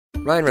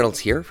Ryan Reynolds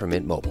here from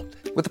Mint Mobile.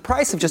 With the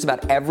price of just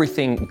about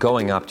everything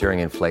going up during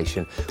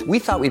inflation, we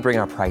thought we'd bring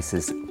our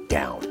prices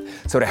down.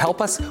 So to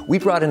help us, we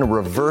brought in a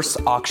reverse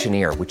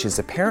auctioneer, which is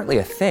apparently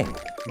a thing.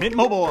 Mint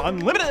Mobile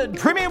Unlimited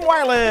Premium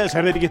Wireless.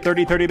 How to get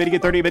 30, 30, bit to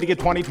get 30, bit to get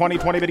 20, 20,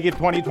 20, bit to get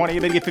 20, 20,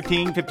 bit to get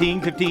 15,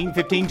 15, 15,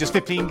 15, just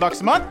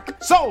 $15 a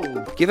month?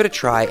 Sold! Give it a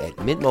try at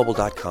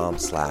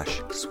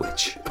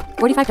mintmobile.com/switch.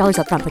 $45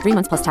 up front for 3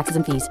 months plus taxes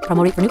and fees.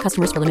 Promo rate for new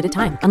customers for limited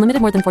time.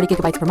 Unlimited more than 40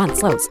 gigabytes per month.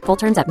 Slows full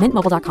terms at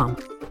mintmobile.com.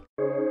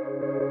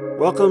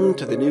 Welcome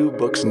to the New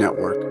Books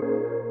Network.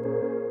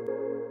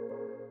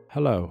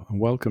 Hello, and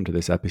welcome to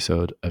this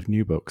episode of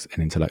New Books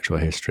in Intellectual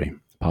History,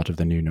 part of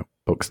the New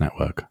Books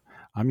Network.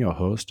 I'm your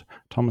host,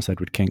 Thomas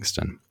Edward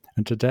Kingston,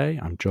 and today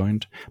I'm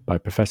joined by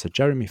Professor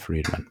Jeremy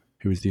Friedman,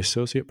 who is the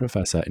Associate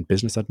Professor in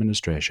Business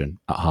Administration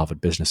at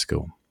Harvard Business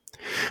School.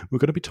 We're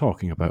going to be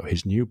talking about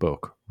his new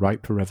book,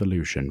 Ripe for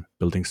Revolution,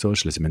 Building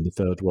Socialism in the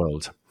Third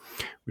World,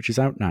 which is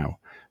out now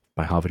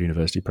by Harvard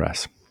University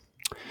Press.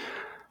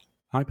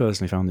 I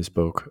personally found this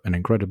book an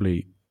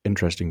incredibly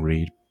interesting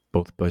read,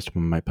 both based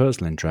on my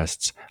personal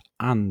interests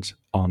and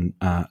on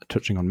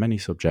touching on many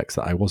subjects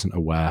that I wasn't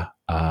aware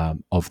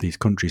of these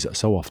countries that are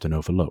so often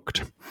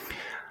overlooked.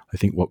 I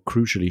think what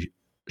crucially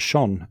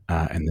shone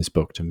in this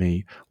book to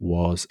me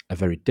was a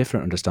very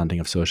different understanding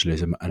of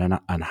socialism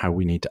and how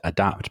we need to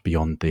adapt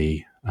beyond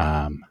the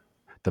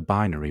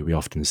binary we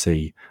often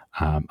see,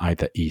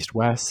 either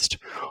East-West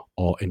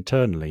or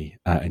internally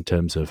in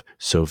terms of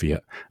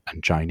Soviet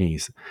and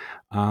Chinese.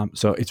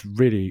 So it's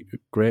really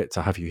great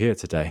to have you here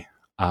today.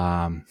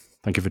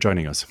 Thank you for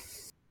joining us.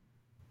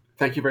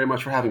 Thank you very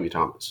much for having me,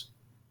 Thomas.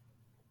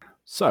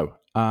 So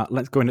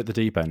let's go in at the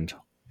deep end.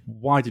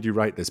 Why did you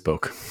write this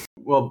book?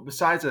 Well,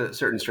 besides a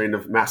certain strain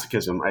of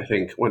masochism, I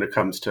think, when it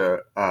comes to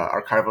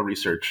archival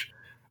research,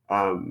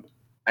 I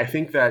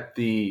think that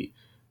the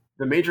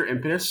major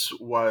impetus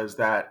was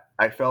that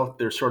I felt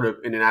there's sort of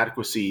an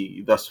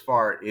inadequacy thus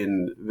far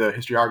in the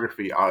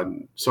historiography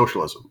on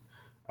socialism.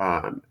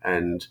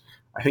 And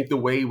I think the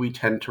way we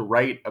tend to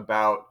write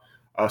about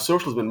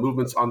socialism and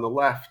movements on the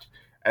left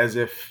as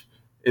if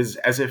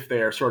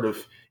they are sort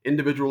of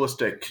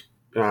individualistic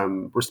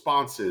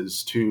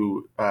responses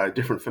to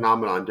different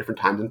phenomena in different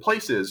times and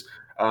places,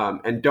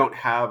 and don't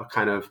have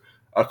kind of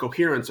a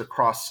coherence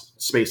across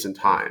space and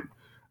time.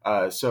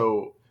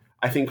 So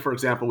I think, for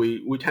example,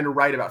 we tend to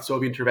write about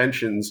Soviet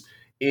interventions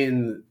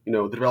in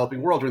the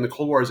developing world during the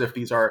Cold War as if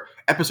these are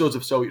episodes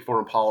of Soviet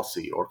foreign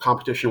policy or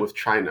competition with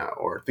China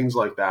or things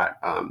like that.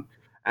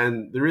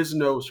 And there is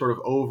no sort of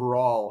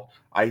overall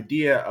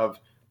idea of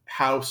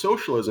how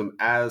socialism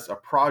as a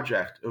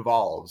project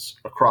evolves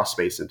across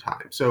space and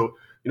time. So,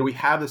 we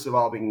have this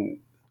evolving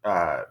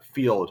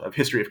field of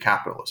history of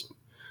capitalism.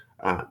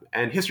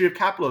 And history of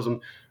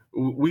capitalism,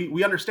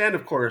 we understand,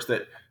 of course,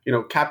 that,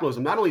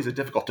 capitalism not only is it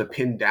difficult to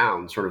pin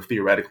down sort of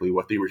theoretically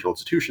what the original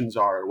institutions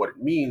are, what it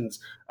means,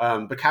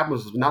 but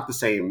capitalism is not the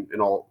same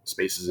in all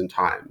spaces and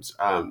times.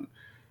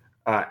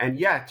 And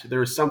yet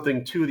there is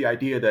something to the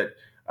idea that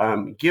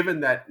given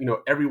that,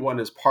 everyone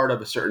is part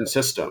of a certain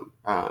system,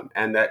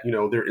 and that,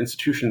 there are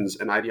institutions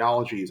and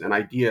ideologies and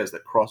ideas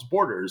that cross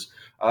borders,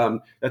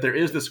 that there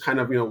is this kind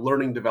of,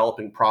 learning,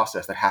 developing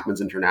process that happens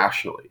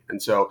internationally.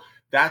 And so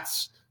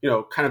that's,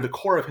 kind of the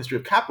core of history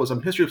of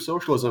capitalism. History of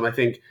socialism, I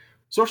think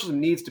socialism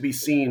needs to be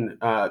seen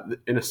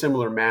in a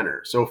similar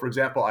manner. So, for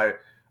example,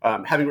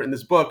 having written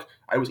this book,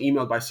 I was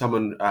emailed by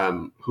someone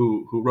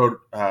who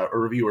wrote a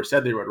review or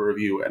said they wrote a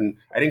review, and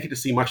I didn't get to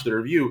see much of the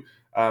review.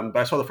 But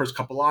I saw the first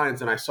couple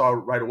lines, and I saw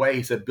right away,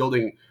 he said,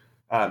 building,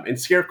 in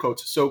scare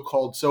quotes,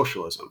 so-called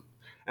socialism.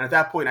 And at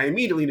that point, I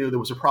immediately knew there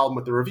was a problem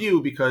with the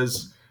review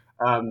because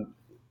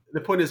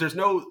the point is there's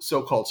no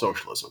so-called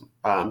socialism.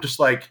 Just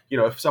like,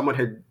 if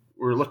someone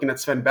were looking at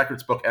Sven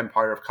Beckert's book,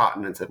 Empire of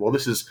Cotton, and said, well,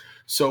 this is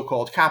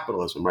so-called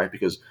capitalism, right?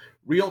 Because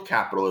real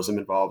capitalism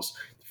involves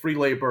free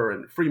labor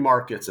and free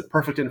markets and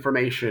perfect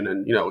information.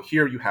 And,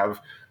 here you have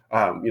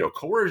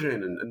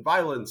coercion and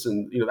violence,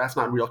 and that's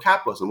not real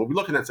capitalism. We'll be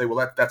looking at and say,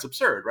 well, that's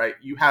absurd, right?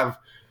 You have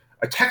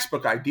a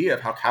textbook idea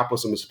of how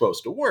capitalism is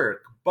supposed to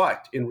work,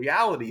 but in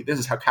reality, this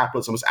is how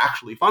capitalism has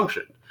actually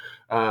functioned.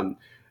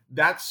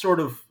 That's sort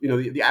of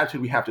the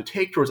attitude we have to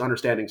take towards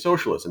understanding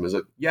socialism. Is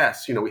that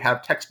yes, we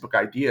have textbook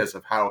ideas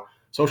of how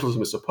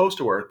socialism is supposed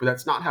to work, but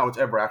that's not how it's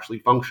ever actually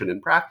functioned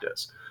in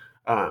practice.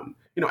 And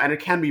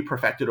it can be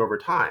perfected over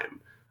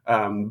time,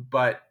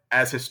 but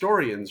as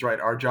historians,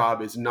 right, our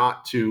job is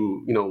not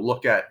to,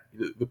 look at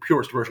the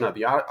purest version of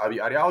the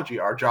ideology.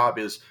 Our job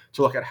is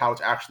to look at how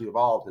it's actually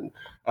evolved.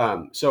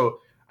 And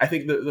so I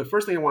think the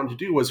first thing I wanted to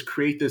do was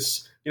create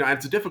this, and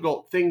it's a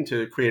difficult thing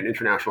to create an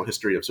international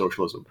history of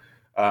socialism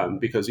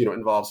because, it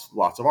involves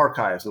lots of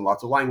archives and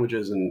lots of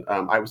languages. And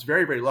I was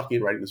very, very lucky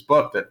in writing this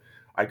book that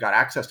I got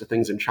access to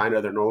things in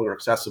China that are no longer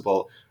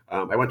accessible.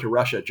 I went to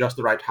Russia at just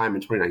the right time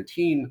in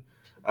 2019.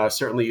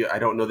 Certainly, I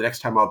don't know the next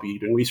time I'll be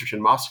doing research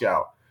in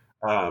Moscow.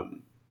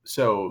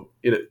 So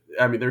there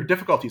are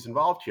difficulties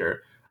involved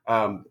here,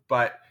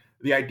 but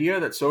the idea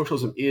that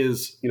socialism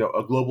is,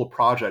 a global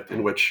project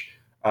in which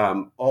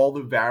all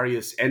the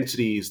various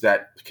entities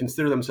that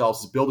consider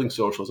themselves as building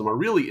socialism are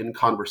really in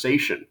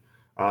conversation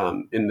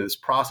in this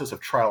process of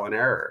trial and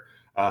error,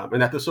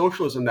 and that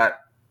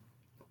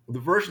the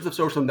versions of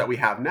socialism that we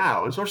have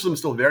now, and socialism is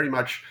still very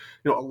much,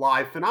 a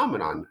live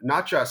phenomenon,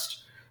 not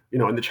just,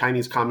 in the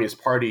Chinese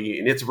Communist Party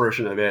in its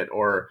version of it,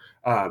 or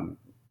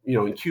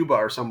in Cuba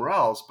or somewhere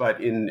else,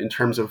 but in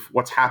terms of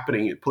what's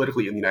happening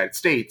politically in the United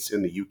States,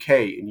 in the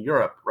UK, in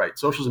Europe, right?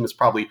 Socialism is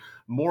probably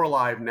more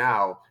alive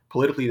now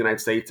politically in the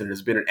United States than it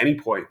has been at any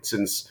point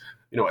since,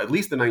 at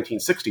least the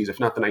 1960s, if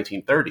not the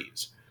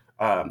 1930s.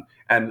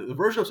 And the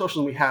version of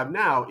socialism we have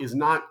now is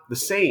not the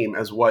same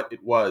as what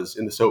it was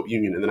in the Soviet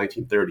Union in the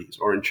 1930s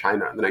or in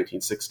China in the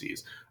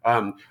 1960s.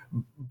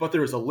 But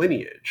there is a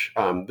lineage.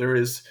 There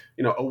is,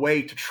 a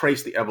way to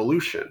trace the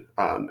evolution.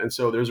 And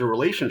so there's a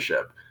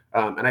relationship.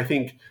 And I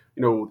think,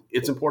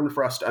 it's important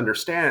for us to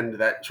understand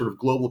that sort of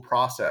global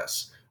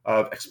process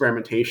of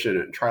experimentation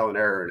and trial and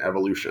error and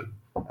evolution.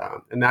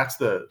 And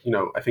that's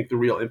I think the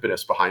real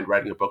impetus behind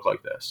writing a book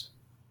like this.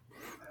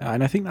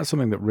 And I think that's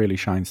something that really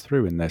shines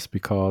through in this,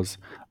 because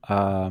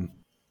I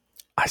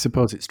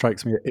suppose it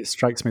strikes me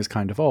as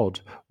kind of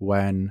odd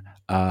when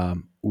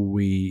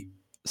we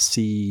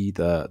see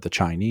the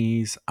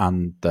Chinese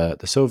and the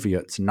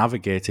Soviets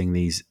navigating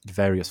these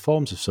various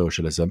forms of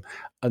socialism,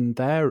 and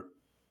they're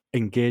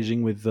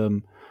engaging with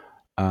them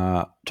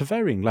to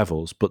varying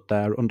levels, but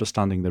they're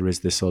understanding there is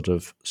this sort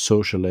of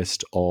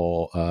socialist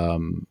or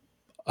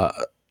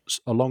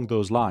along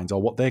those lines,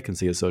 or what they can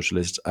see as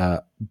socialist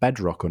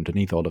bedrock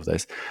underneath all of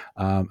this.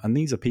 And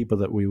these are people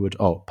that we would,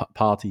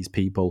 parties,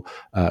 people,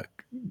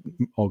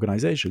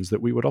 organizations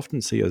that we would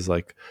often see as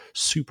like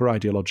super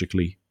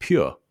ideologically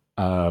pure.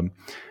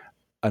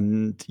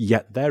 And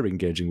yet they're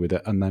engaging with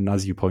it. And then,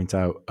 as you point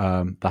out,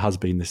 there has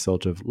been this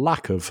sort of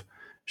lack of,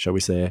 shall we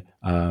say,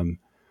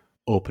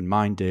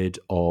 open-minded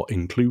or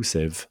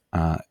inclusive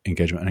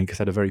engagement. And I think I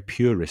said a very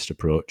purist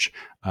approach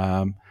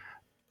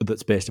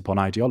that's based upon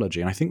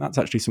ideology. And I think that's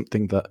actually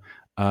something that,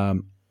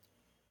 and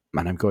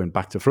I'm going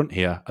back to front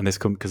here, and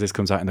because this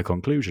comes out in the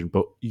conclusion,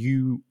 but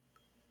you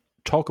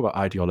talk about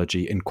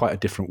ideology in quite a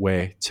different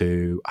way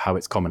to how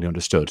it's commonly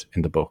understood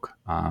in the book.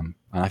 And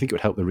I think it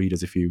would help the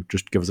readers if you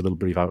just give us a little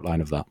brief outline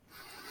of that.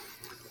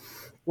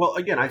 Well,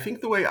 again, I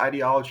think the way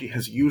ideology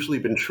has usually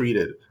been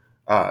treated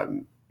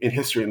in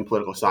history and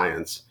political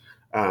science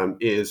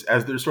is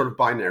as there's sort of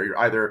binary. You're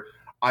either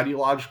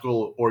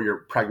ideological or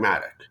you're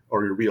pragmatic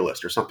or you're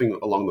realist or something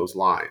along those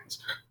lines.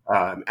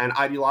 And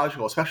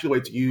ideological, especially the way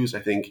it's used, I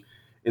think,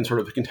 in sort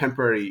of the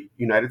contemporary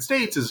United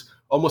States, is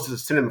almost as a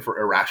synonym for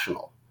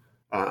irrational.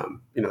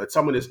 That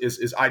someone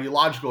is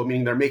ideological,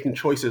 meaning they're making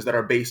choices that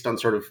are based on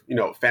sort of,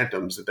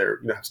 phantoms that they're,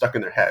 stuck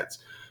in their heads.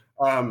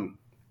 And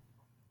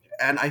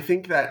I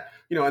think that,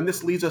 and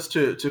this leads us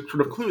to sort of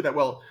conclude that,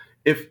 well,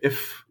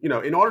 if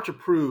in order to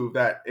prove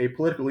that a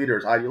political leader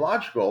is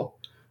ideological,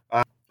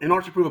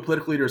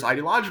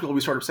 we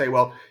sort of say,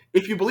 well,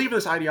 if you believe in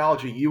this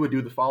ideology, you would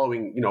do the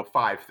following,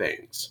 5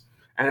 things.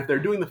 And if they're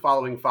doing the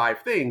following 5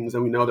 things,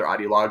 then we know they're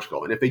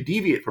ideological. And if they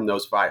deviate from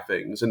those 5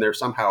 things, and they're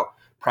somehow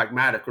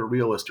pragmatic or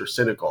realist or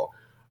cynical.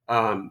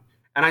 And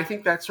I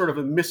think that's sort of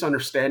a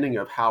misunderstanding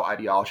of how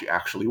ideology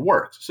actually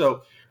works.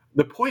 So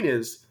the point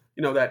is,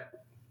 that,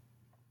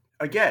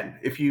 again,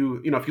 if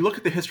you look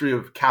at the history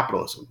of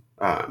capitalism,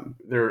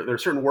 there are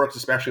certain works,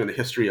 especially on the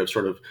history of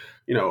sort of,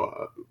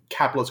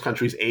 capitalist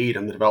countries' aid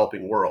in the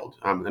developing world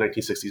in the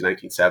 1960s,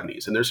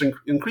 1970s. And there's an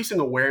increasing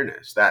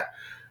awareness that,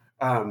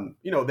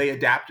 they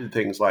adapted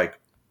things like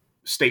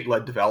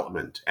state-led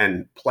development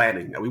and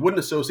planning that we wouldn't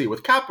associate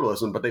with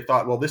capitalism, but they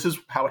thought, well, this is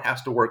how it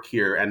has to work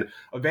here. And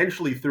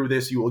eventually through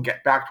this, you will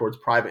get back towards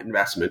private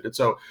investment. And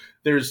so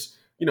there's,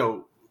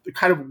 the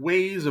kind of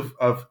ways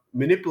of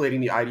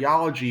manipulating the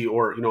ideology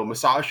or,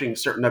 massaging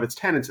certain of its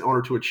tenets in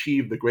order to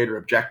achieve the greater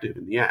objective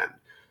in the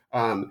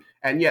end.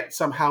 And yet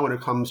somehow when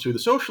it comes to the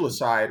socialist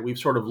side, we've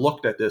sort of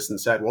looked at this and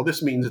said, well,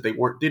 this means that they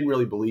didn't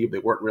really believe, they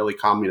weren't really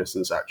communists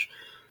and such.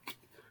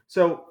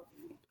 So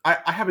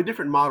I have a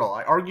different model.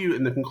 I argue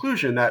in the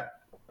conclusion that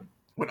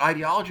what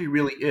ideology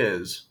really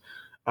is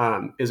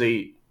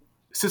a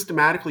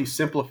systematically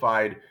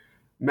simplified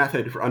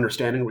method for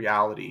understanding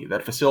reality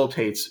that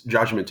facilitates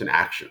judgment and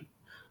action.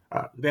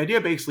 The idea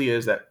basically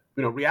is that,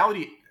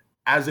 reality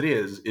as it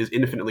is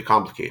infinitely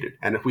complicated.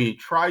 And if we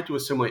try to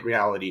assimilate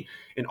reality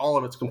in all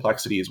of its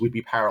complexities, we'd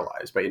be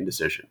paralyzed by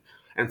indecision.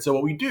 And so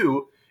what we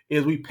do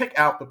is we pick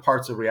out the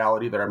parts of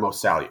reality that are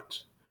most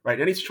salient. Right?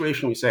 In any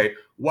situation, we say,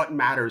 what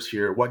matters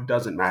here? What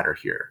doesn't matter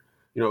here?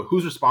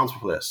 Who's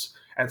responsible for this?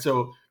 And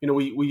so,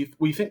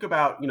 we think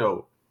about,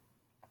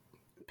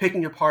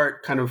 picking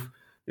apart kind of,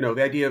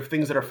 the idea of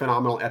things that are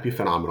phenomenal,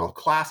 epiphenomenal.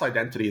 Class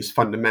identity is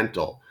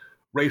fundamental.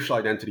 Racial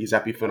identity is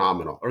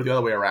epiphenomenal, or the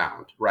other way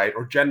around, right?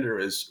 Or gender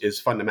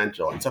is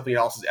fundamental, and something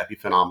else is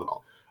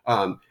epiphenomenal.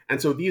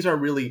 And so these are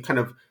really kind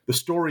of the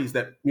stories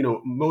that,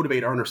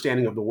 motivate our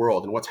understanding of the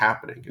world and what's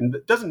happening. And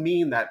it doesn't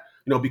mean that,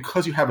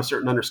 because you have a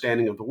certain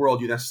understanding of the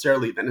world,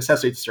 that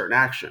necessitates a certain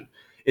action.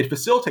 It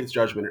facilitates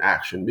judgment and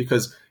action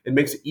because it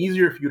makes it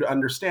easier for you to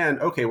understand,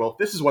 okay, well, if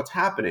this is what's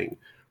happening,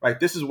 right,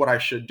 this is what I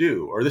should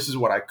do, or this is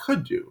what I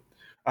could do.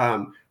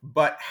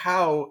 But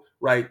how,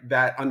 right,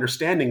 that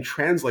understanding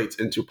translates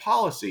into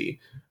policy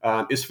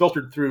is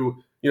filtered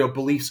through,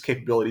 beliefs,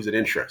 capabilities, and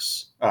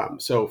interests.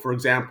 So, for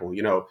example,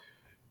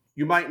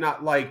 you might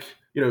not like,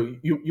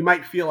 you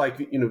might feel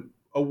like,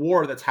 a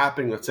war that's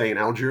happening, let's say in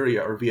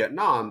Algeria or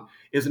Vietnam,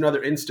 is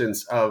another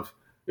instance of,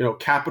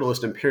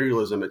 capitalist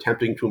imperialism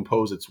attempting to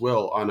impose its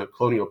will on a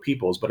colonial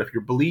peoples. But if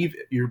your belief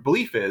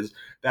is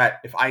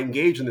that if I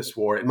engage in this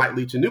war, it might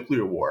lead to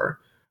nuclear war,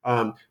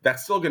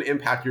 that's still going to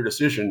impact your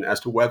decision as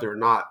to whether or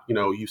not,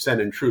 you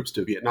send in troops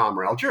to Vietnam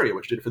or Algeria,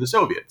 which did for the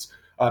Soviets.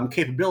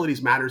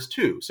 Capabilities matters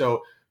too.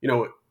 So,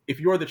 if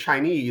you're the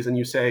Chinese and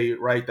you say,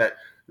 right, that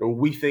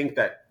we think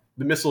that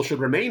the missiles should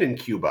remain in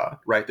Cuba,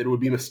 right, that it would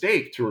be a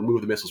mistake to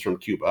remove the missiles from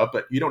Cuba,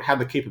 but you don't have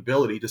the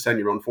capability to send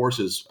your own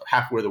forces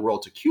halfway the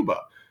world to Cuba,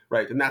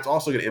 right, then that's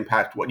also going to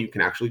impact what you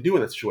can actually do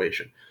in that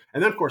situation.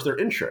 And then, of course, their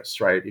interests,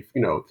 right?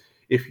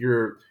 If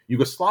you're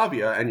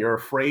Yugoslavia and you're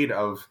afraid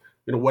of,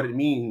 what it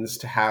means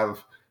to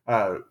have,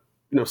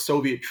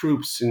 Soviet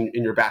troops in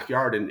your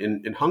backyard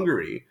in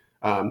Hungary,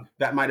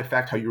 that might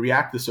affect how you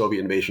react to the Soviet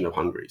invasion of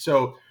Hungary.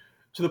 So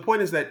the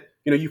point is that,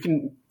 you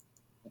can,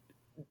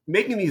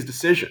 making these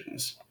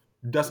decisions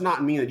does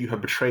not mean that you have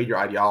betrayed your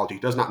ideology.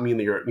 It does not mean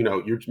that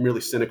you're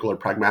merely cynical or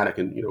pragmatic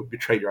and,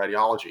 betrayed your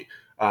ideology.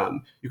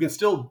 You can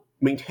still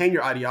maintain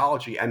your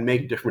ideology and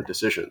make different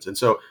decisions. And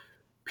so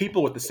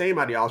people with the same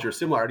ideology or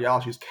similar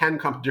ideologies can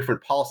come to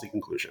different policy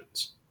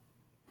conclusions.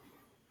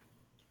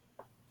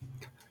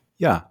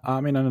 Yeah, I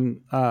mean,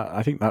 and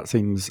I think that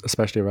seems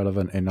especially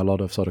relevant in a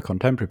lot of sort of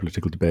contemporary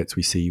political debates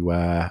we see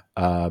where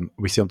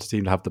we seem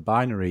to have the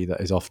binary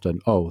that is often,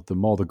 the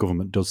more the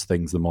government does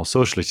things, the more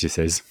socialist it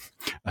is.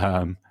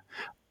 And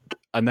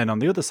then on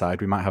the other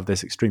side, we might have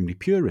this extremely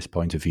purist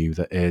point of view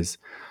that is,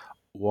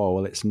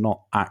 well, it's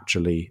not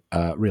actually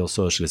real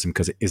socialism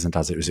because it isn't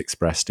as it was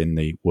expressed in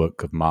the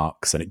work of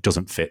Marx, and it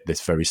doesn't fit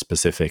this very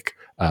specific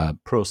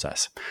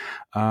process.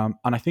 And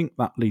I think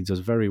that leads us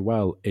very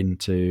well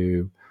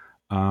into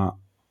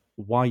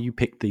why you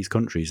picked these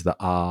countries that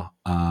are,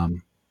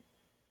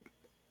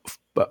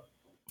 but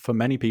for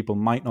many people,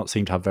 might not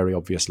seem to have very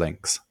obvious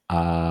links.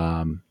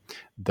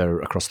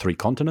 They're across 3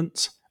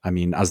 continents. I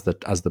mean, as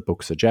the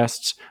book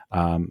suggests,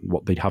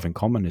 what they have in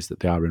common is that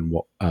they are in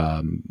what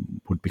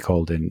would be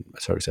called in,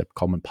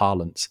 common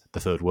parlance, the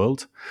third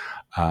world.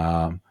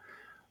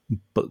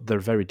 But they're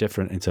very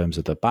different in terms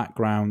of their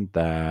background,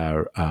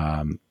 their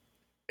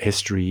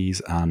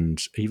histories,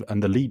 and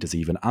the leaders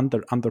even, and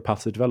their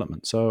paths of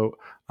development. So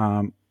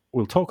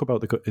we'll talk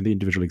about the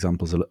individual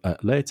examples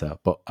later,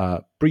 but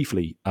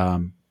briefly,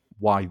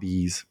 why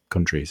these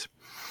countries?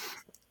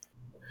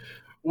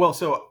 Well,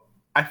 so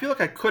I feel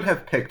like I could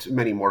have picked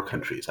many more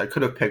countries. I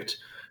could have picked,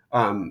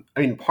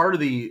 part of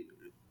the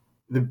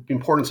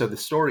importance of the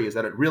story is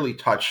that it really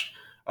touched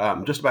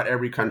just about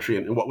every country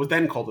in what was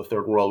then called the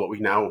Third World, what we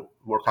now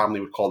more commonly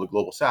would call the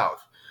Global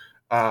South.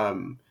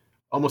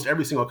 Almost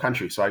every single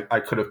country. So I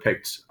could have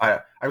picked, I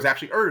was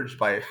actually urged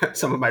by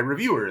some of my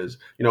reviewers,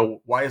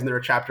 why isn't there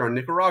a chapter on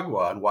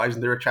Nicaragua? And why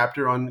isn't there a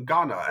chapter on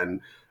Ghana?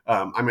 And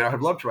I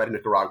would love to write a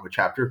Nicaragua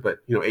chapter, but,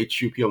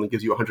 HUP only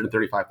gives you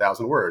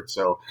 135,000 words.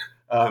 So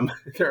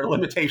there are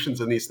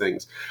limitations in these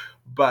things.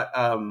 But,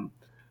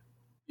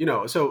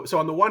 so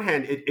on the one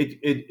hand,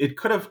 it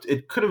could have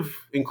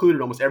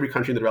included almost every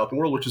country in the developing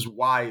world, which is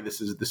why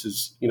this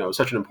is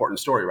such an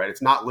important story, right?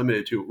 It's not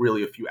limited to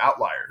really a few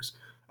outliers.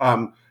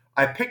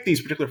 I picked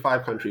these particular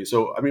 5 countries.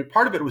 So,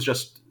 part of it was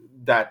just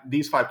that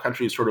these 5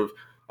 countries sort of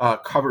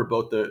cover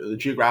both the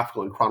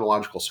geographical and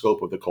chronological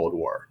scope of the Cold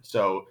War.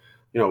 So,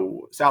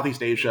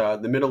 Southeast Asia,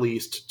 the Middle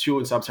East, 2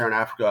 in Sub-Saharan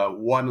Africa,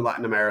 1 in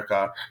Latin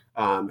America,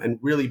 and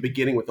really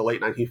beginning with the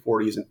late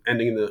 1940s and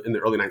ending in the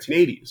early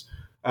 1980s.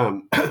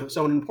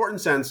 So in an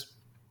important sense,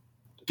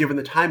 given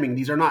the timing,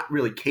 these are not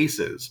really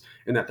cases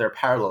in that they're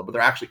parallel, but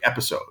they're actually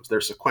episodes.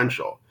 They're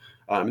sequential.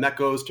 And that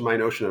goes to my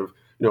notion of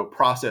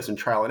process and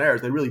trial and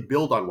errors. They really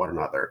build on one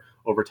another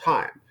over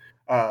time.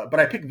 But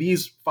I picked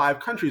these 5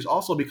 countries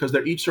also because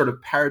they're each sort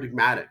of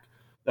paradigmatic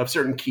of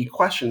certain key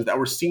questions that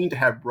were seen to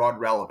have broad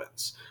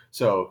relevance.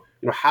 So,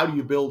 how do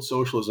you build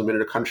socialism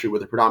in a country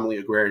with a predominantly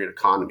agrarian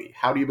economy?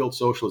 How do you build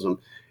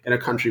socialism in a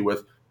country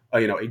with,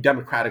 a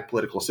democratic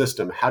political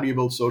system? How do you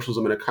build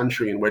socialism in a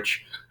country in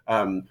which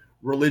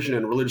religion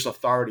and religious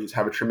authorities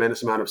have a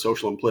tremendous amount of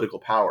social and political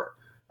power?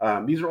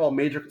 These are all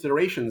major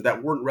considerations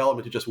that weren't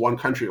relevant to just one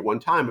country at one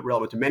time, but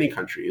relevant to many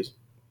countries.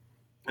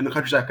 And the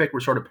countries I picked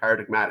were sort of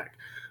paradigmatic.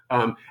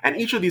 And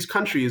each of these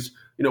countries,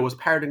 was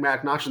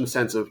paradigmatic, not just in the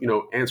sense of,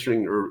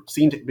 answering or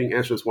seen to being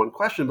answered as one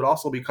question, but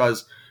also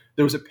because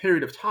there was a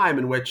period of time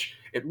in which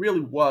it really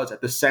was at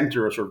the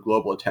center of sort of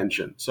global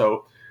attention.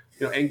 So,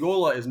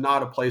 Angola is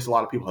not a place a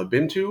lot of people have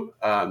been to.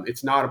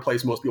 It's not a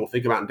place most people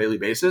think about on a daily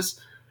basis.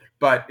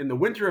 But in the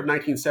winter of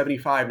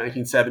 1975,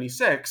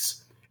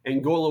 1976,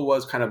 Angola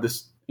was kind of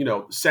this,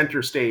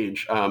 center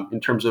stage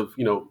in terms of,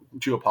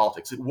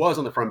 geopolitics. It was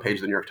on the front page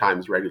of the New York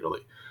Times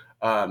regularly.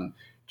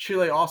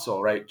 Chile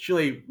also, right?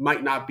 Chile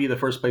might not be the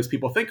first place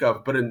people think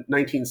of, but in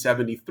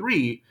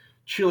 1973,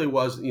 Chile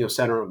was,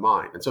 center of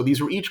mind. And so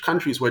these were each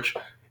countries which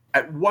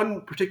at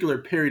one particular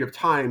period of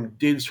time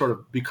did sort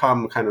of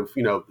become kind of,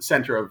 the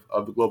center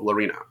of the global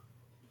arena.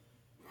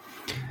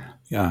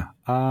 Yeah.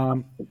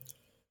 And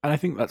I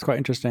think that's quite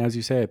interesting. As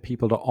you say,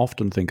 people don't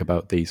often think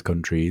about these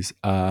countries.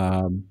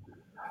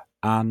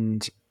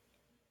 And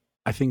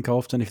I think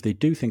often if they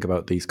do think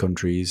about these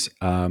countries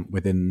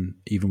within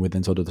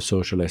sort of the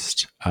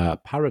socialist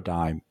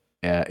paradigm,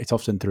 it's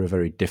often through a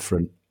very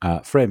different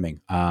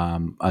framing.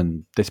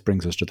 And this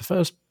brings us to the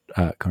first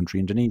country,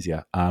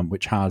 Indonesia,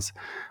 which has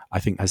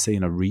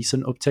seen a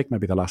recent uptick,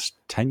 maybe the last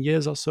 10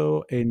 years or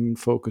so, in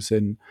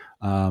focusing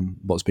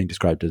what's being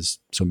described as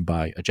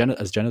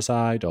as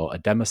genocide or a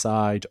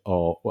democide,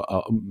 or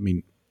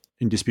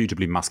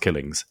indisputably mass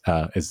killings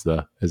is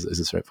a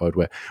straightforward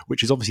way,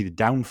 which is obviously the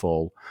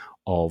downfall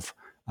of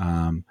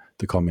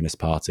the Communist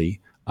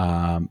Party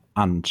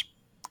and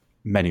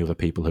many other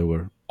people who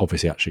were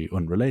obviously actually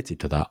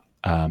unrelated to that.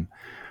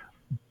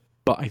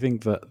 But I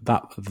think that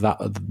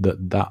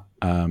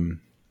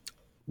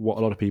what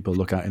a lot of people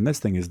look at in this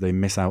thing is they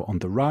miss out on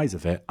the rise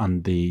of it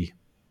and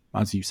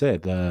as you say,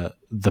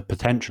 the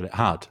potential it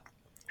had.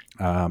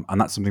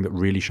 And that's something that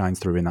really shines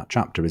through in that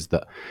chapter, is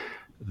that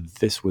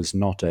this was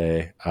not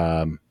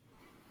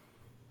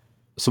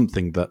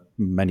something that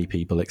many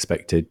people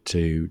expected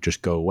to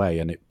just go away,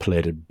 and it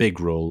played a big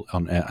role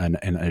in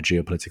a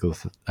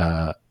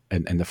geopolitical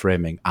in the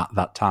framing at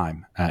that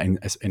time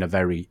in a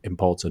very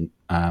important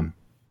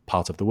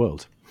part of the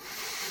world.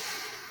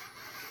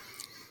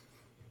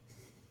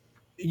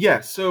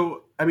 Yeah,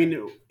 so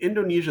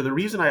Indonesia. The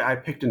reason I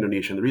picked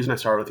Indonesia, and the reason I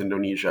started with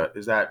Indonesia,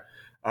 is that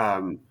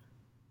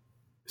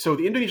so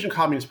the Indonesian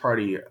Communist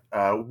Party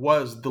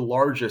was the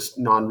largest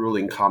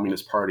non-ruling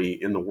communist party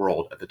in the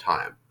world at the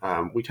time.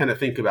 We tend to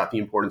think about the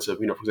importance of,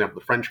 for example,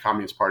 the French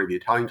Communist Party, the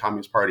Italian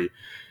Communist Party.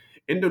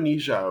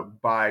 Indonesia,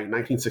 by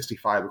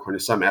 1965, according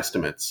to some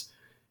estimates,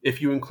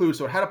 if you include,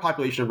 so it had a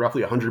population of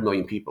roughly 100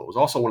 million people. It was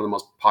also one of the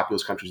most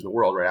populous countries in the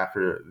world, right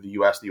after the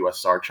US, the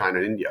USSR, China,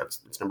 and India.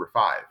 It's number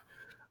 5.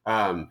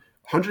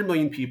 100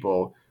 million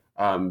people,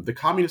 the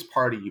Communist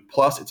Party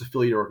plus its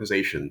affiliated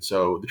organizations,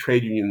 so the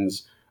trade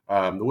unions,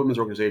 the women's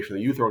organization,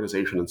 the youth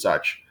organization, and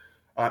such,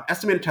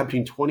 estimated to have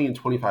between 20 and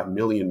 25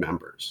 million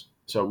members.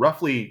 So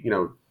roughly,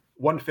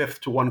 1/5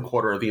 to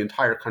 1/4 of the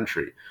entire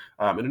country,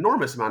 an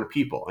enormous amount of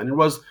people. And it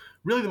was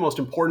really the most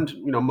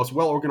important, most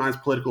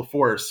well-organized political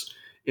force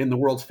in the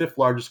world's 5th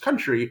largest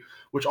country,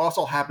 which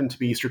also happened to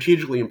be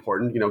strategically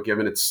important,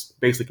 given its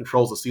basically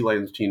controls the sea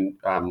lanes between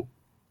the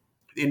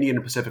Indian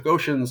and Pacific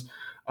Oceans.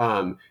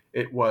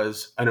 It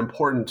was an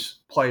important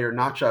player,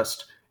 not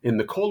just in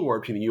the Cold War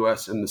between the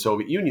U.S. and the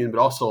Soviet Union, but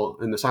also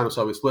in the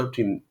Sino-Soviet split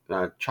between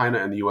China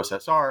and the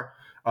USSR.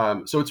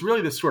 So it's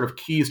really this sort of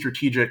key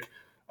strategic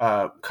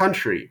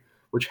country,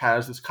 which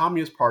has this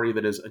Communist Party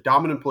that is a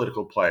dominant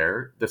political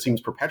player that seems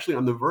perpetually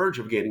on the verge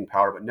of gaining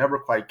power, but never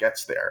quite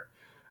gets there.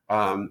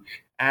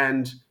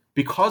 And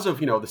because of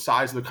the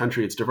size of the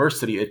country, its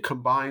diversity, it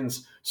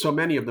combines so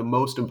many of the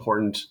most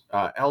important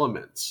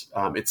elements.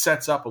 It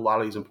sets up a lot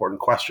of these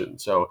important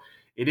questions. So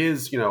it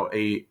is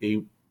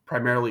a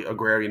primarily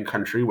agrarian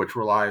country, which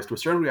relies to a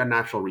certain degree on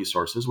natural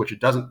resources, which it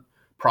doesn't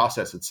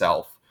process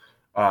itself.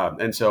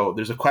 And so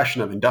there's a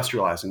question of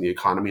industrializing the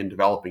economy and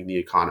developing the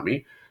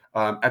economy.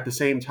 At the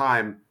same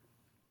time,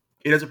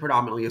 it is a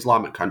predominantly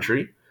Islamic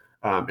country.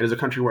 It is a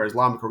country where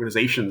Islamic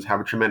organizations have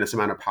a tremendous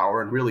amount of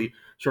power and really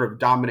sort of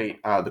dominate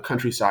the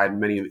countryside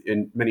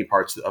in many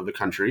parts of the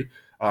country.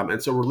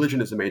 And so religion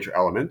is a major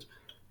element.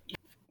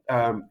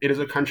 It is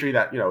a country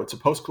that, it's a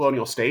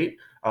post-colonial state.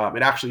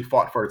 It actually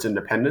fought for its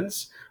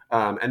independence.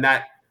 And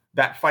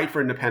that fight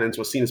for independence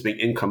was seen as being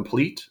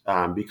incomplete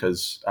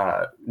because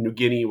New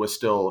Guinea was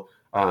still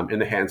in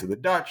the hands of the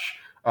Dutch.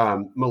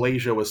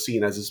 Malaysia was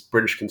seen as this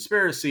British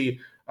conspiracy.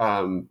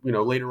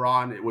 Later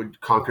on, it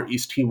would conquer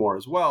East Timor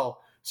as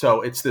well.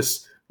 So it's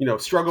this,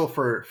 struggle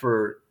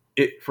for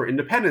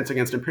independence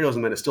against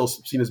imperialism that is still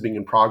seen as being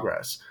in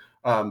progress.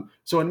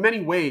 So in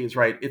many ways,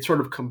 right, it sort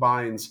of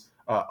combines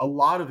a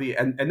lot of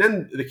and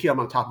then the key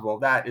element on top of all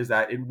that is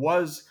that it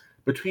was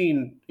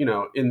between,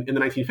 in the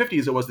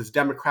 1950s, it was this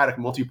democratic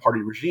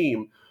multi-party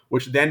regime,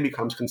 which then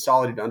becomes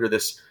consolidated under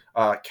this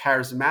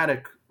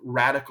charismatic,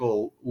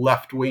 radical,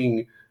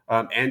 left-wing,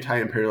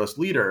 anti-imperialist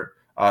leader,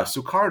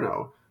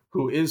 Sukarno,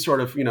 who is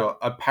sort of,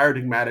 a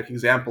paradigmatic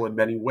example in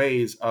many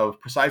ways of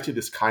precisely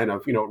this kind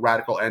of,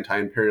 radical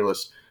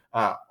anti-imperialist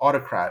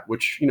autocrat,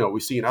 which, we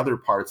see in other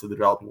parts of the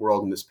developing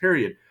world in this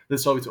period, the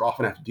Soviets would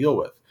often have to deal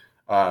with,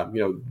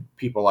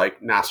 people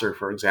like Nasser,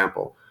 for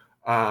example.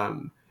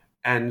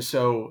 And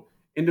so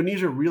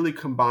Indonesia really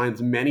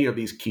combines many of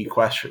these key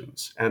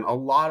questions and a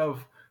lot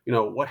of,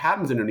 what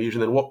happens in Indonesia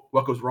and then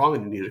what goes wrong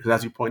in Indonesia. Because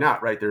as you point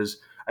out, right,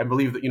 I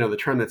believe that, the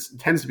term that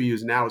tends to be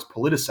used now is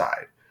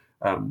politicide,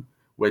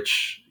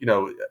 which,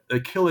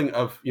 the killing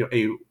of,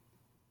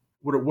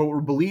 what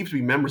were believed to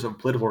be members of a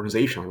political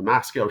organization on a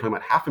mass scale. We're talking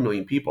about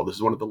 500,000 people. This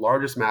is one of the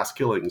largest mass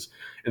killings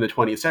in the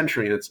 20th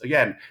century.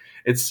 And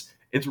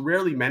it's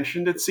rarely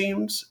mentioned, it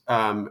seems,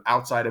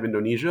 outside of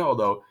Indonesia,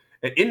 although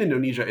in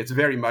Indonesia, it's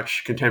very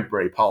much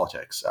contemporary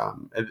politics. I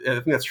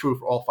think that's true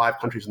for all 5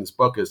 countries in this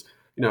book. Is,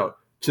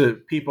 to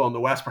people in the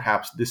West,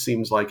 perhaps this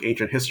seems like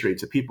ancient history.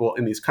 To people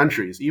in these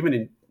countries, even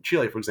in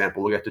Chile, for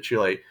example, we'll get to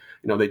Chile.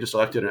 They just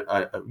elected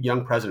a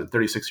young president,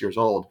 36 years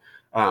old.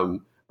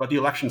 But the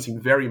election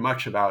seemed very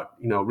much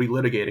about,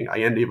 relitigating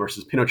Allende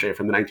versus Pinochet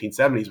from the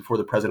 1970s before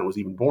the president was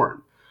even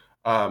born.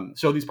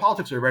 So these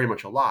politics are very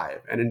much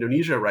alive. And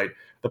Indonesia, right,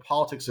 the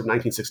politics of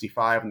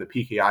 1965 and the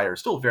PKI are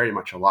still very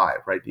much alive,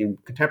 right? In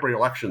contemporary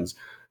elections,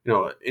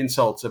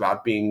 insults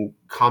about being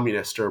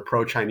communist or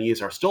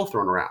pro-Chinese are still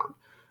thrown around.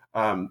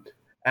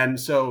 And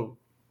so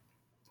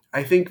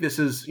I think this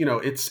is,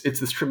 it's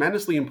this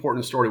tremendously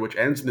important story which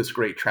ends in this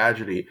great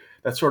tragedy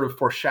that sort of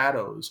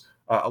foreshadows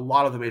a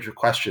lot of the major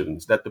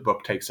questions that the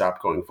book takes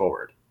up going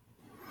forward.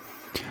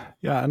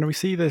 Yeah, and we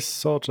see this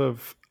sort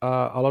of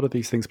a lot of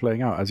these things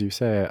playing out, as you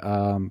say.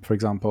 For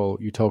example,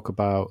 you talk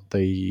about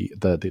the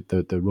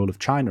role of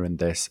China in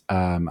this,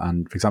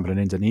 and for example, in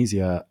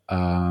Indonesia,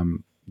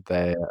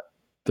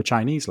 the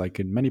Chinese, like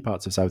in many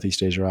parts of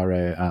Southeast Asia, are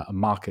a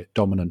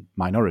market-dominant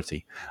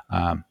minority.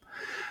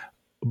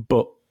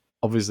 But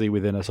obviously,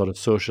 within a sort of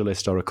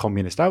socialist or a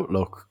communist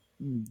outlook,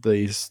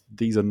 these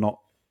are not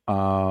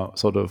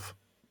sort of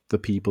the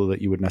people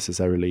that you would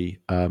necessarily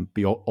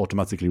be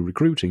automatically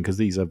recruiting, because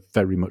these are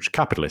very much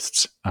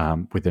capitalists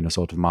within a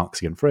sort of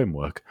Marxian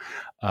framework.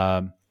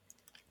 And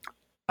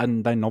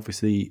then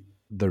obviously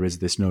there is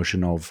this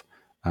notion of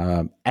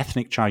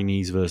ethnic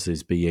Chinese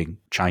versus being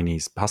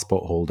Chinese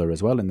passport holder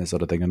as well in this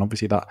sort of thing. And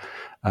obviously that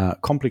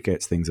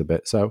complicates things a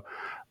bit. So,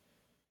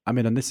 I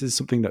mean, and this is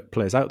something that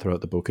plays out throughout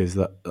the book, is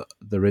that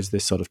there is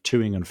this sort of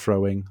toing and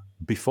froing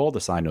before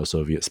the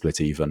Sino-Soviet split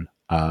even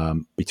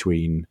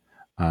between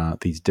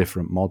these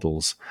different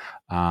models.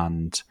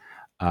 And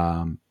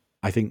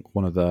I think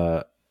one of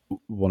the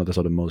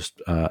sort of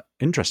most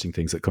interesting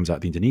things that comes out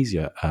of the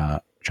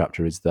Indonesia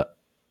chapter is that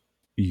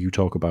you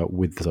talk about,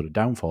 with the sort of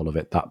downfall of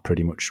it, that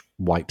pretty much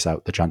wipes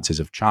out the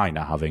chances of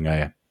China having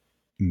a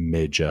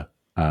major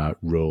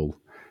role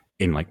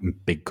in like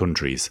big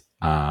countries.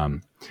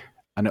 And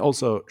it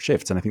also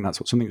shifts, and I think that's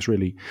something that's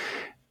really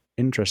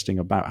interesting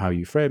about how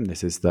you frame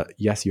this, is that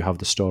yes, you have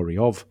the story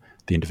of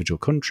the individual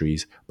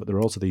countries, but there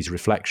are also these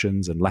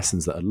reflections and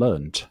lessons that are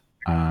learned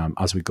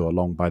as we go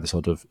along by the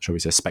sort of, shall we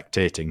say,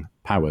 spectating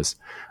powers.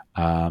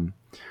 I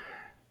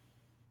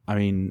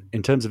mean,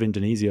 in terms of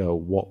Indonesia,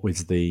 what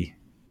is the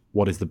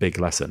big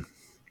lesson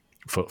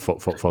for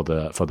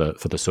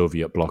the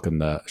Soviet bloc and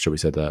the, shall we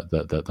say,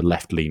 the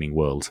left-leaning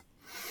world?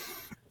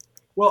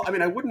 Well, I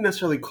mean, I wouldn't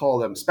necessarily call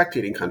them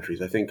spectating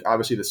countries. I think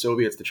obviously the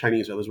Soviets, the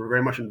Chinese, others were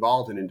very much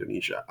involved in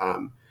Indonesia,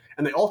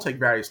 and they all take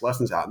various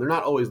lessons out, and they're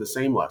not always the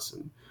same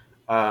lesson.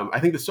 I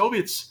think the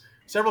Soviets,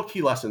 several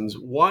key lessons.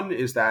 One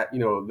is that,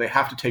 they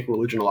have to take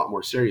religion a lot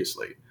more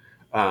seriously.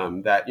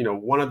 That,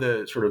 one of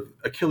the sort of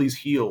Achilles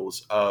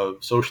heels of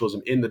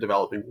socialism in the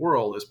developing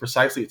world is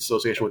precisely its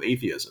association with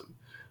atheism.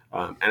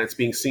 And it's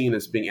being seen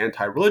as being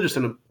anti-religious.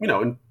 And,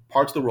 in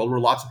parts of the world where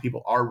lots of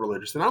people are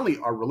religious, and not only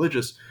are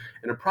religious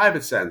in a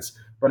private sense,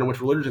 but in which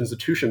religious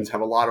institutions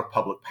have a lot of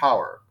public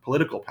power,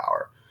 political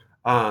power.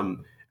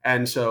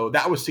 And so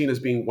that was seen as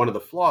being one of the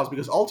flaws,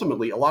 because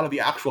ultimately a lot of the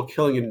actual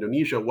killing in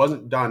Indonesia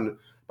wasn't done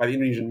by the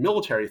Indonesian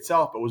military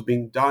itself, but was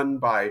being done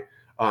by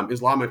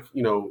Islamic,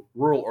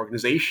 rural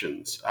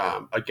organizations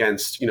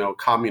against,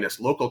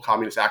 local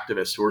communist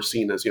activists who were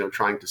seen as,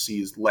 trying to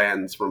seize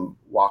lands from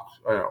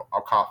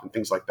Awqaf and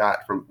things like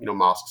that, from,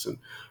 mosques and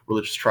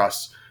religious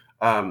trusts.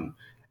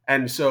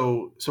 And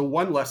so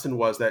one lesson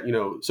was that,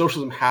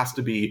 socialism has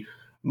to be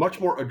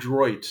much more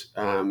adroit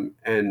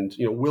and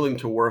willing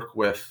to work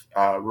with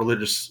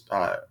religious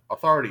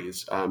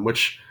authorities,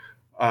 which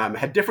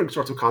had different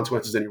sorts of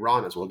consequences in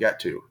Iran, as we'll get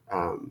to.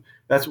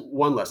 That's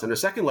one lesson. The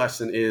second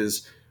lesson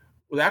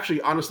was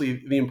actually,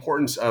 honestly, the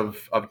importance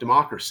of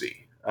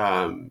democracy.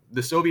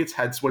 The Soviets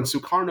had, when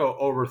Sukarno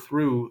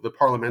overthrew the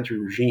parliamentary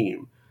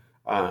regime,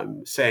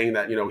 saying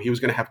that he was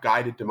going to have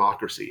guided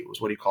democracy, was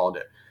what he called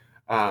it.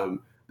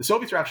 The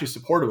Soviets are actually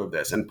supportive of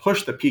this and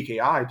pushed the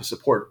PKI to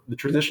support the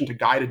transition to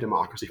guided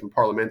democracy from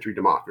parliamentary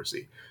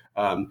democracy.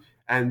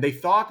 And they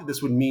thought that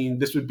this would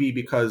be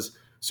because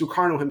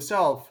Sukarno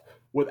himself,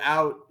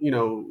 without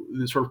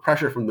the sort of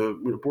pressure from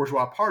the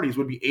bourgeois parties,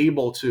 would be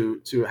able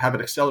to have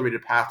an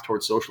accelerated path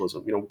towards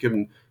socialism,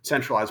 given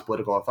centralized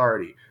political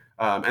authority.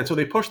 And so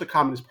they pushed the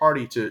Communist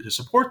Party to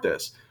support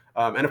this.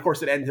 And of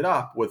course, it ended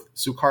up with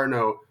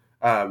Sukarno,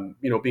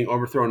 being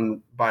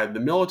overthrown by the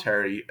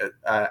military,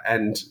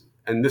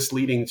 and this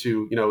leading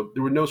to,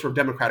 there were no sort of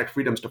democratic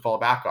freedoms to fall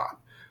back on.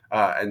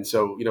 And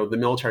so, the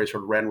military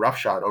sort of ran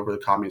roughshod over the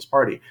Communist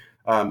Party.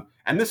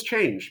 And this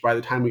changed by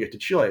the time we get to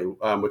Chile,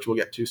 which we'll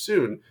get to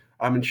soon.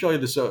 In Chile,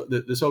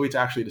 the Soviets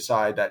actually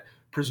decide that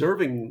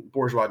preserving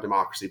bourgeois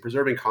democracy,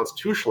 preserving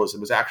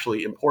constitutionalism is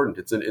actually important.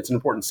 It's an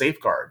important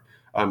safeguard,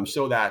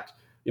 so that,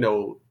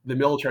 the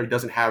military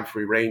doesn't have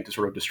free rein to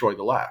sort of destroy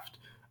the left.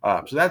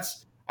 So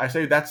that's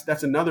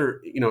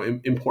another,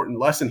 important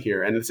lesson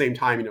here. And at the same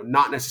time,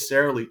 not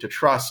necessarily to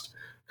trust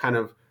kind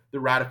of the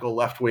radical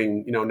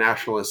left-wing,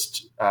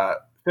 nationalist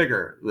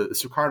figure, the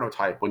Sukarno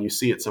type, when you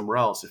see it somewhere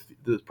else, if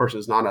the person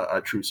is not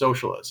a true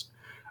socialist.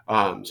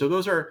 So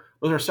those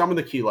are some of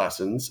the key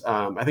lessons.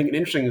 I think an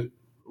interesting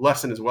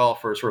lesson as well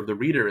for sort of the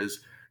reader is,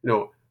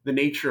 the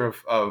nature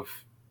of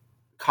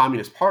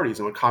communist parties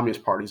and what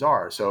communist parties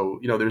are. So,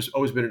 there's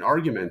always been an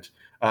argument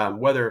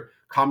whether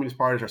communist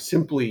parties are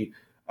simply,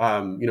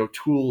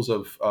 tools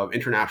of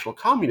international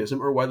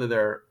communism, or whether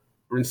they're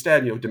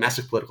instead,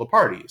 domestic political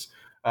parties.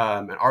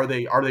 And are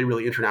they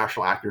really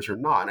international actors or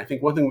not? And I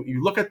think one thing,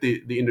 you look at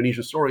the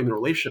Indonesian story and the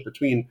relationship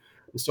between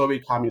the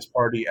Soviet Communist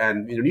Party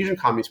and the Indonesian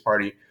Communist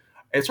Party,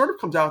 it sort of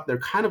comes out they're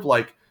kind of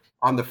like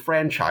on the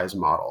franchise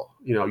model.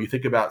 You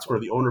think about sort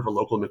of the owner of a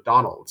local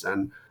McDonald's,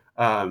 and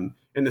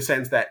in the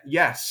sense that,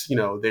 yes,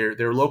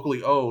 they're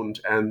locally owned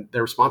and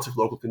they're responsive to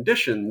local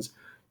conditions,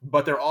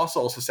 but they're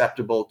also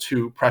susceptible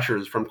to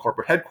pressures from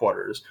corporate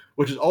headquarters,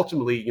 which is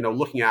ultimately,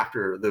 looking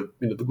after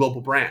the global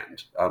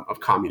brand of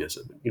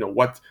communism.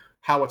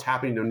 How what's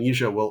happening in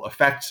Indonesia will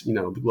affect,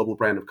 the global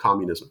brand of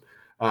communism.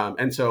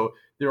 And so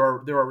there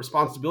are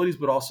responsibilities,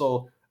 but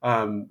also,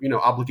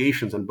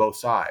 obligations on both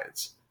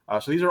sides.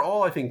 So these are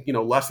all, I think,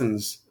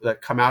 lessons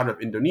that come out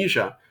of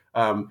Indonesia.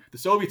 The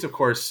Soviets, of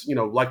course,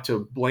 like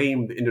to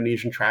blame the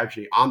Indonesian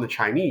tragedy on the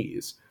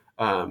Chinese,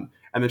 and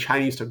the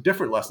Chinese took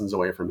different lessons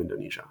away from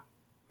Indonesia.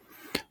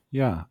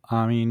 Yeah,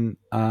 I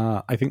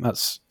think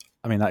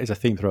that is a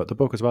theme throughout the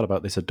book as well,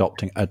 about this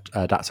adapting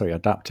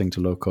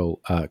to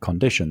local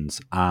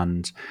conditions,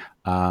 and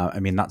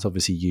that's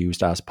obviously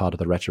used as part of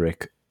the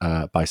rhetoric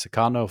by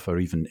Sukarno for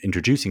even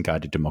introducing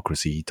guided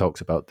democracy. He talks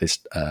about this: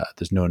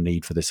 there's no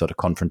need for this sort of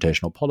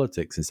confrontational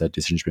politics; instead,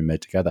 decisions being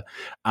made together.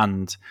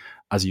 And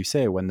as you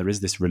say, when there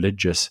is this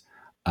religious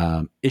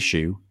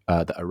issue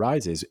that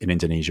arises in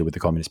Indonesia with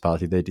the Communist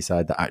Party, they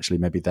decide that actually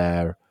maybe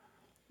they're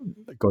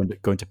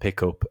going to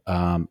pick up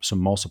some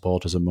more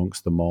supporters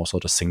amongst the more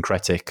sort of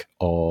syncretic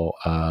or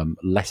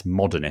less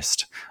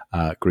modernist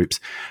groups.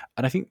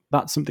 And I think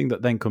that's something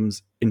that then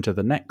comes into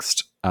the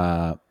next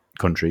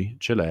country,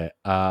 Chile,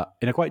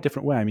 in a quite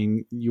different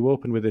way. You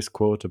open with this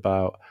quote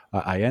about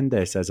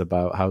Allende says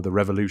about how the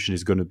revolution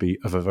is going to be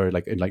of a very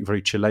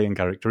very Chilean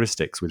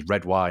characteristics, with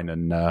red wine,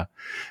 and I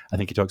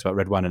think he talks about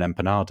red wine and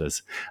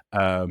empanadas.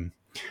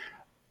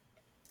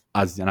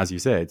 As you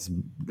say,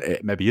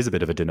 it maybe is a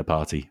bit of a dinner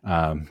party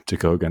to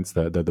go against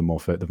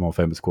the more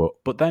famous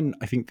quote. But then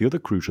I think the other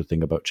crucial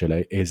thing about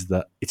Chile is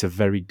that it's a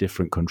very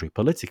different country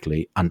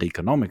politically and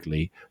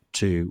economically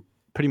to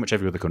pretty much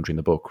every other country in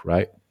the book,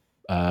 right?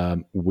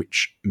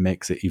 Which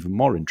makes it even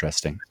more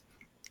interesting.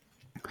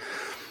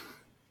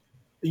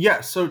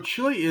 Yeah, so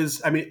Chile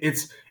is,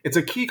 it's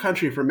a key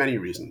country for many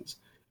reasons.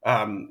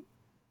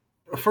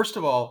 First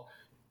of all,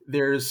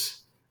 there's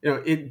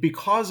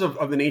because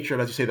of the nature of,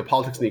 as you say, the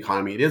politics and the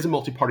economy, it is a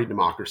multi-party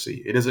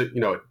democracy. It is it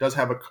does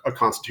have a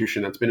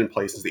constitution that's been in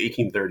place since the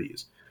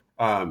 1830s.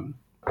 And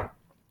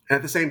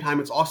at the same time,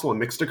 it's also a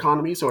mixed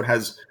economy. So it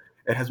has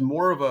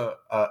more of a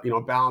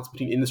balance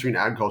between industry and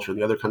agriculture than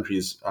the other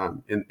countries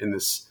in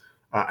this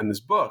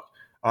book.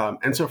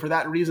 And so for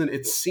that reason,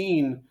 it's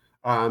seen,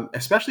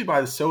 especially by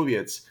the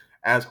Soviets,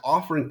 as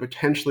offering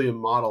potentially a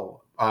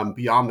model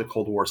beyond the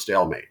Cold War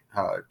stalemate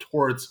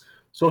towards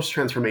social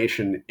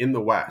transformation in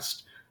the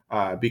West.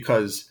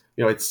 Because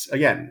it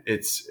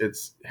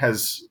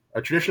has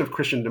a tradition of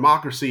Christian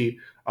democracy,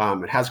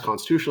 it has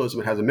constitutionalism,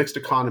 it has a mixed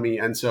economy,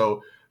 and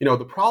so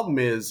the problem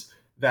is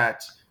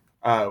that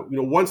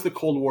once the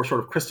Cold War sort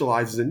of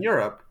crystallizes in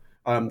Europe,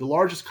 the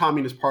largest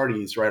communist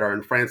parties, right, are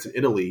in France and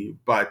Italy,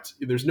 but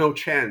there's no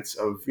chance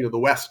of the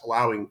West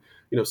allowing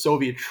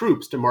Soviet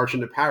troops to march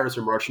into Paris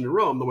or march into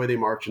Rome the way they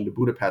march into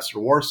Budapest or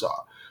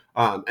Warsaw,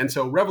 and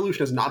so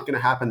revolution is not going to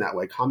happen that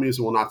way.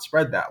 Communism will not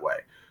spread that way,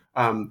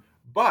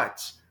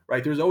 but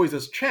right, there's always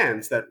this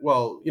chance that,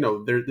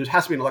 there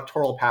has to be an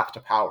electoral path to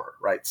power,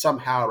 right?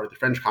 Somehow, right, the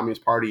French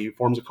Communist Party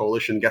forms a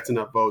coalition, gets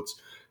enough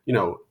votes,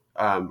 or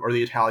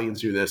the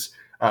Italians do this.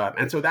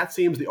 And so that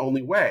seems the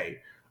only way.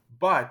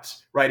 But,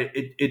 right,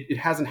 it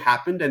hasn't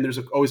happened. And there's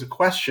always a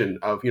question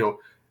of,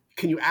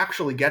 can you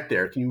actually get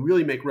there? Can you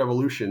really make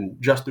revolution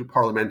just through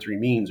parliamentary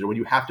means? Or would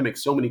you have to make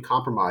so many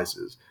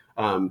compromises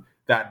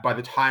that by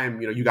the time,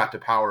 you got to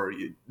power,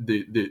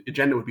 the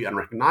agenda would be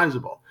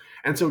unrecognizable?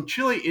 And so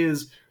Chile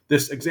is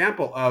this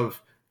example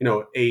of,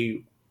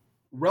 a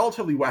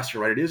relatively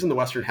Western, right? It is in the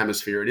Western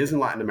Hemisphere. It is in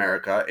Latin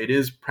America. It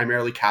is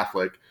primarily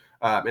Catholic,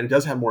 and it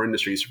does have more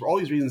industries. So for all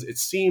these reasons, it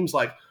seems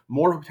like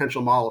more of a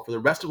potential model for the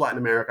rest of Latin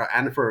America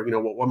and for,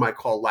 what one might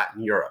call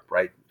Latin Europe,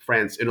 right?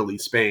 France, Italy,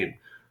 Spain,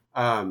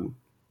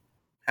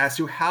 as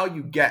to how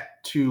you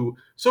get to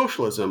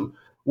socialism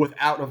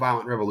without a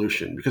violent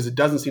revolution, because it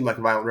doesn't seem like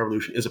a violent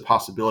revolution is a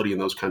possibility in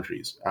those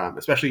countries,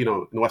 especially,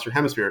 in the Western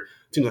Hemisphere.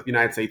 It seems like the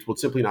United States would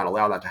simply not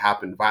allow that to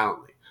happen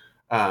violently.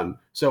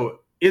 So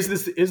is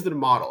the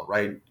model,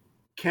 right?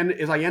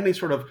 Is Allende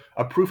sort of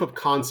a proof of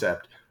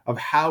concept of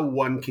how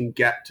one can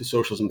get to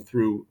socialism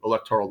through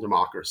electoral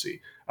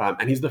democracy?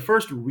 And he's the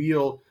first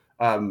real,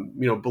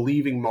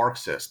 believing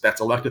Marxist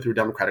that's elected through a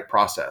democratic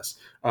process.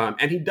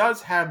 And he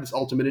does have this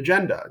ultimate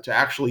agenda to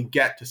actually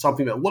get to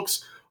something that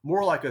looks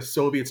more like a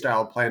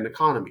Soviet-style planned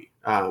economy.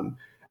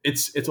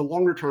 It's a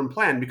longer-term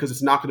plan because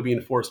it's not going to be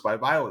enforced by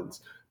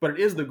violence, but it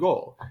is the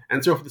goal.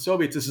 And so for the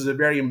Soviets, this is a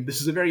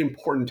very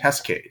important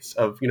test case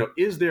of,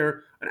 is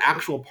there an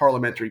actual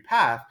parliamentary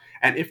path?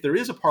 And if there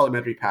is a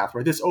parliamentary path,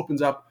 right, this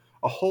opens up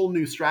a whole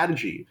new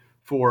strategy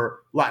for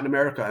Latin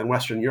America and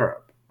Western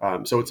Europe.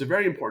 So it's a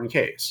very important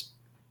case.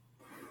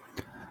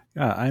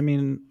 Yeah, I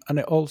mean, and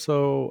it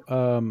also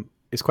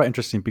is quite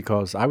interesting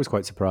because I was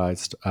quite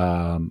surprised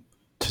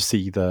to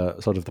see the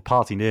sort of the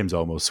party names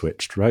almost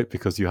switched, right?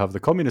 Because you have the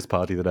Communist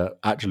Party that are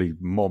actually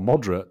more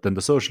moderate than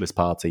the Socialist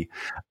Party.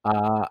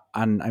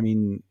 And I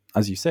mean,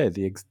 as you say,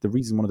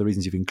 one of the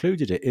reasons you've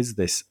included it is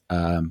this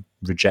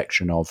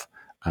rejection of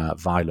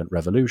violent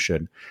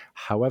revolution.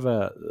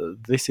 However,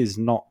 this is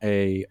not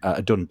a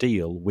done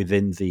deal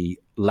within the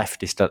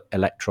leftist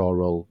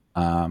electoral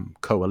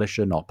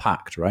coalition or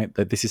pact, right?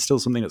 This is still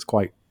something that's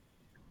quite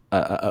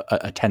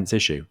a tense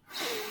issue.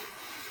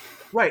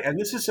 Right, and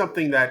this is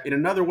something that, in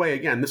another way,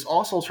 again, this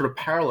also sort of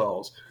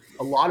parallels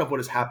a lot of what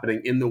is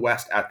happening in the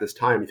West at this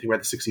time. You think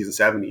about the 60s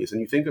and 70s, and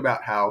you think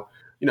about how,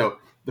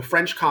 the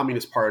French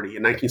Communist Party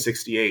in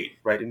 1968,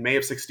 right, in May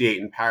of 68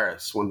 in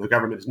Paris, when the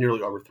government is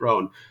nearly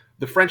overthrown,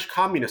 the French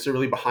communists are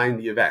really behind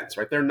the events,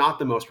 right? They're not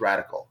the most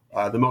radical.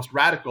 The most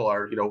radical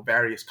are,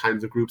 various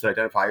kinds of groups that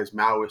identify as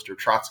Maoist or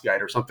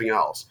Trotskyite or something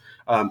else.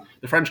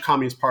 The French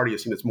Communist Party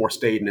is seen as more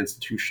staid and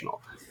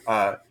institutional.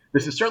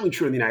 This is certainly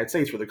true in the United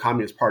States, where the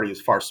Communist Party is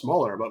far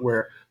smaller, but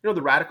where,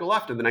 the radical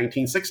left in the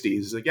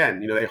 1960s,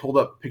 again, they hold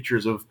up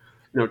pictures of,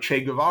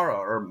 Che Guevara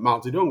or Mao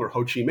Zedong or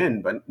Ho Chi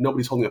Minh, but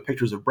nobody's holding up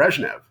pictures of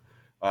Brezhnev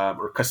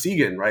or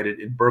Kosygin, right,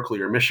 in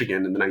Berkeley or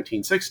Michigan in the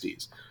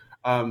 1960s.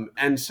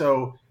 And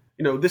so,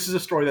 this is a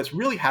story that's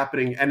really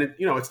happening, and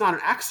it's not an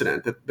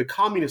accident that the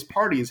communist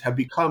parties have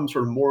become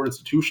sort of more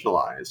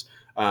institutionalized.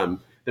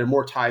 They're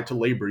more tied to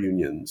labor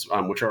unions,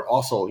 which are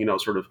also,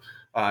 sort of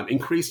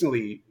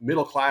increasingly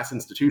middle-class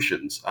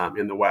institutions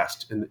in the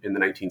West in the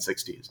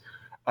 1960s.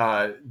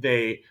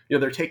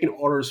 They're taking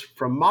orders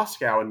from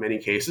Moscow in many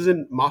cases,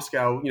 and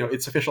Moscow,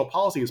 its official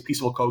policy is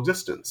peaceful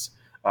coexistence.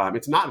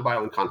 It's not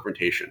violent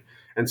confrontation,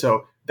 and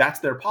so that's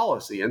their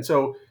policy. And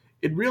so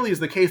it really is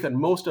the case that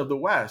most of the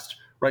West,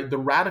 right, the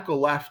radical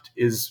left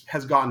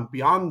has gone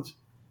beyond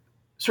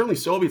certainly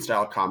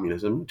Soviet-style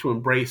communism to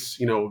embrace,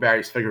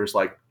 various figures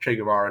like Che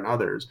Guevara and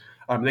others.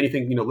 And then you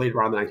think,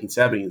 later on in the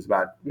 1970s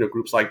about,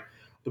 groups like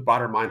the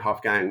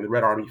Baader-Meinhof Gang, the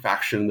Red Army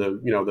faction,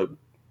 the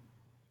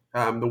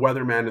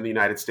Weathermen in the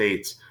United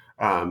States,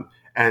 and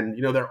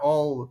they're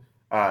all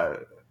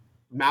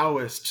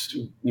Maoist,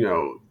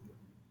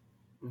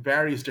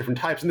 various different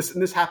types,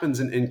 and this happens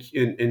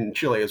in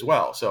Chile as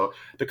well. So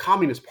the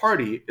Communist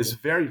Party is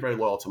very, very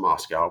loyal to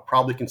Moscow,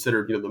 probably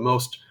considered the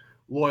most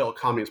loyal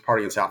Communist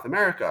Party in South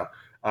America.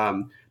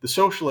 The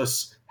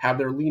socialists have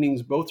their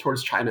leanings both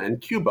towards China and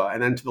Cuba,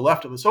 and then to the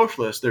left of the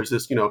socialists, there's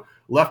this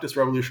leftist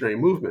revolutionary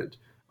movement.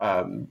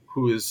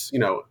 Who is,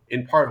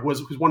 in part,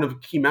 who's one of the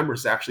key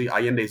members, actually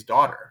Allende's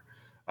daughter,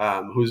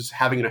 who's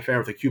having an affair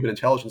with a Cuban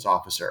intelligence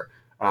officer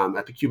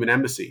at the Cuban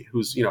embassy,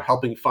 who's,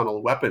 helping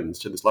funnel weapons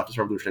to this leftist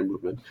revolutionary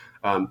movement.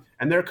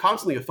 And they're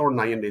constantly a thorn in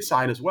Allende's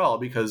side as well,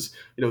 because,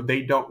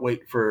 they don't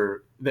wait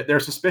they're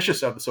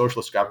suspicious of the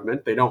socialist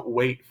government. They don't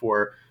wait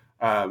for,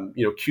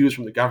 cues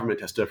from the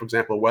government as to, for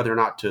example, whether or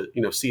not to,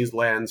 seize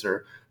lands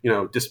or,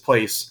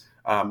 displace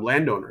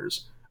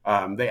landowners.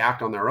 They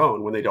act on their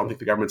own when they don't think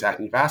the government's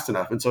acting fast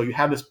enough. And so you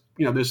have this,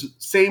 this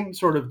same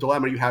sort of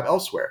dilemma you have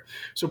elsewhere.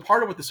 So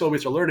part of what the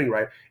Soviets are learning,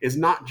 right, is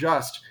not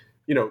just,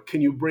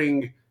 can you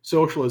bring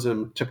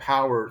socialism to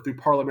power through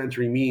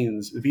parliamentary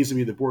means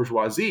vis-a-vis the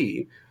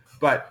bourgeoisie,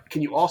 but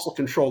can you also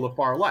control the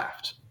far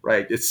left,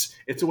 right? It's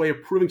a way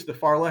of proving to the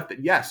far left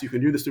that, yes, you can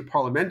do this through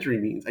parliamentary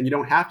means, and you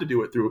don't have to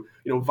do it through,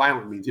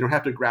 violent means. You don't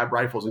have to grab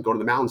rifles and go to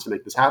the mountains to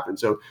make this happen.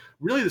 So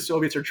really the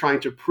Soviets are trying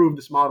to prove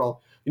this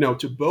model,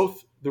 to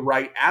both the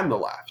right and the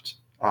left.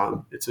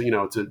 It's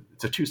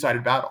a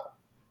two-sided battle.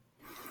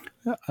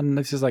 Yeah, and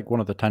this is like one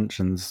of the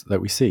tensions that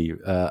we see,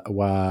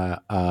 where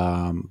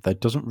there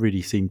doesn't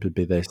really seem to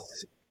be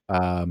this,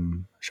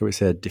 shall we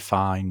say,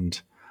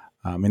 defined.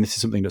 This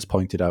is something that's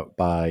pointed out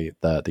by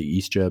the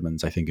East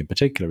Germans, I think, in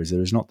particular, is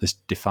there is not this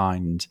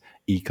defined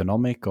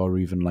economic or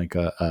even like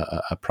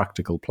a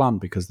practical plan,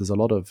 because there's a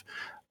lot of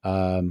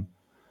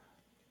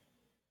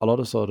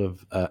sort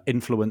of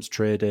influence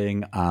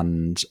trading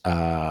and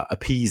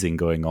appeasing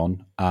going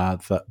on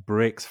that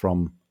breaks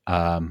from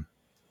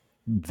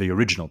the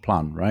original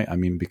plan, right?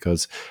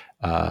 Because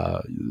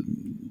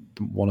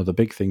one of the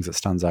big things that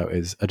stands out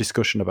is a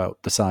discussion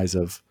about the size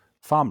of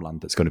farmland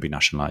that's going to be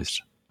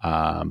nationalised,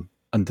 and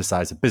the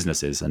size of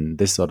businesses and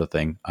this sort of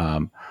thing,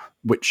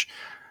 which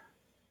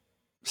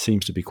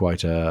seems to be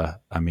quite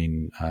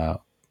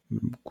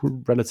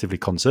relatively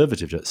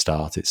conservative at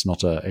start. It's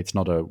not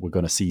a we're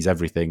going to seize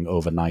everything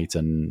overnight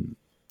and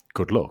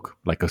good luck,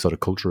 like a sort of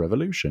cultural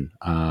revolution.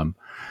 And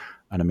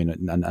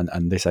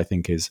this, I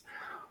think, is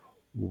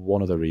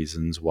one of the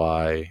reasons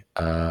why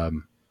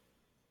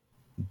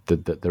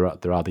that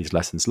there are these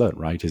lessons learned,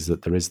 right? Is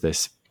that there is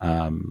this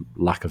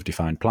lack of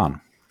defined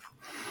plan.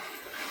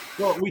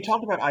 Well, we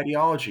talked about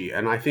ideology,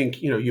 and I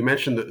think you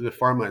mentioned the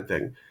farmland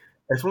thing.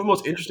 It's one of the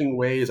most interesting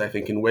ways I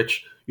think in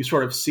which you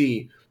sort of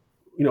see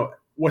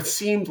what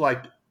seemed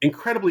like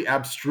incredibly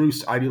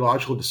abstruse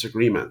ideological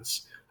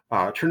disagreements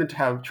turn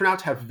out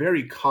to have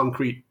very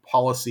concrete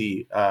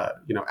policy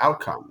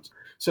outcomes.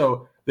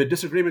 So the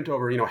disagreement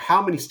over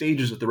how many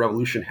stages that the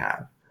revolution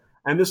had.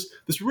 And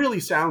this really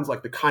sounds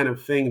like the kind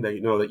of thing that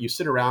that you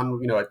sit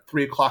around at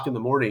 3:00 in the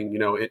morning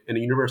in a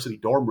university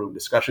dorm room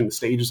discussing the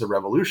stages of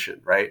revolution,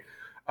 right?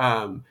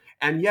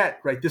 And yet,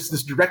 right,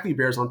 this directly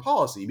bears on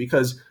policy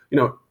because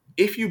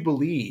if you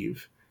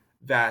believe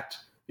that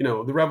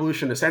the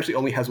revolution essentially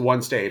only has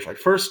one stage, like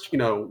first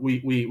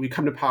we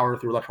come to power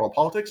through electoral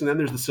politics, and then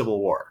there's the Civil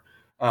War,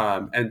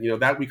 and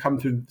that we come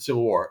through the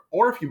Civil War,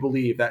 or if you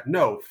believe that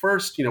no,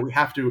 first we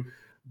have to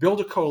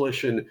build a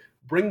coalition,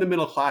 bring the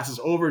middle classes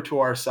over to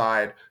our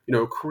side,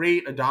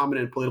 create a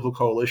dominant political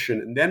coalition,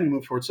 and then we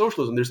move towards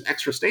socialism. There's an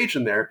extra stage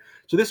in there.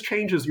 So this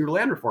changes your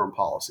land reform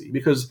policy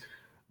because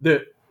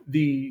the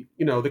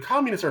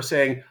communists are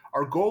saying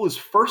our goal is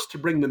first to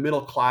bring the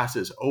middle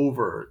classes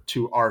over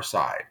to our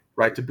side,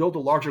 right? To build a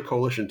larger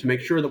coalition to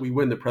make sure that we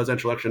win the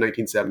presidential election in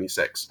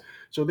 1976.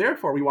 So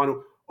therefore, we want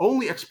to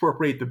only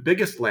expropriate the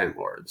biggest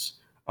landlords.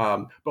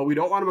 But we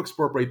don't want to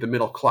expropriate the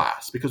middle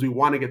class because we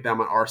want to get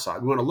them on our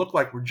side. We want to look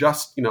like we're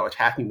just,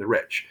 attacking the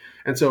rich.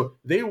 And so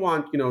they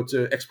want,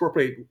 to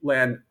expropriate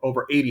land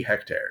over 80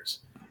 hectares,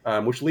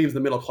 which leaves the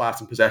middle class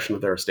in possession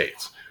of their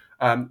estates.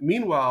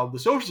 Meanwhile, the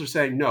socialists are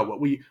saying, no, what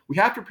we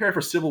have to prepare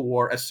for civil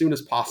war as soon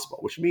as possible,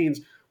 which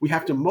means we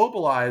have to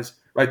mobilize,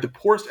 right, the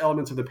poorest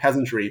elements of the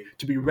peasantry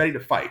to be ready to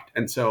fight.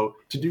 And so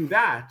to do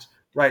that,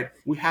 right,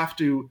 we have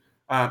to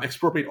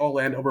expropriate all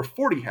land over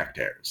 40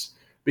 hectares.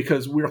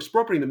 Because we're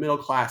expropriating the middle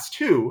class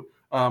too.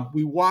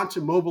 We want to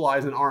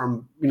mobilize and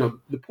arm,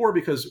 the poor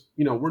because,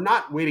 we're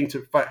not waiting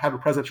to have a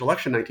presidential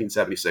election in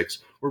 1976.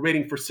 We're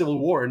waiting for civil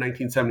war in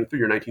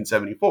 1973 or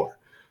 1974.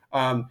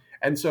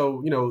 And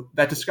so,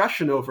 that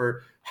discussion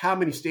over how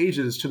many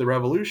stages to the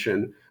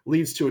revolution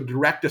leads to a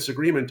direct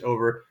disagreement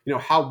over,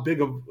 how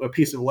big of a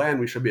piece of land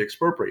we should be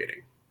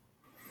expropriating.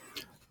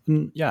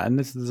 Yeah, and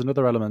there's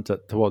another element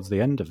towards the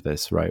end of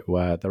this, right,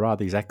 where there are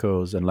these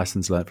echoes and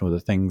lessons learned from other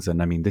things.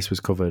 And I mean, this was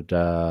covered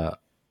in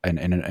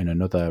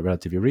another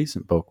relatively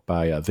recent book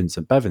by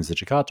Vincent Bevins, The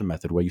Jakarta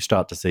Method, where you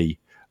start to see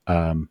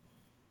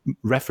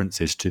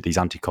references to these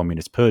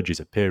anti-communist purges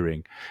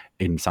appearing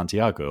in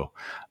Santiago.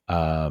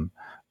 And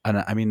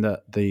I mean,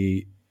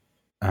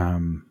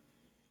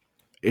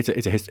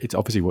 it's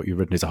obviously what you've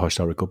written is a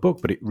historical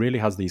book, but it really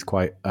has these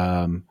quite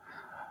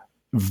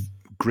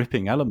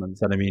gripping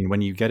elements. And I mean, when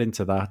you get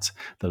into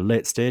the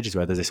late stages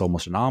where there's this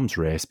almost an arms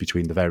race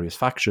between the various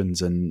factions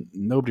and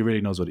nobody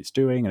really knows what it's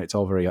doing and it's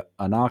all very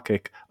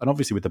anarchic, and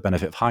obviously with the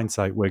benefit of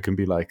hindsight where it can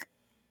be like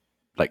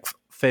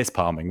face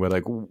palming, where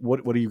like,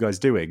 what are you guys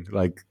doing?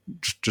 Like,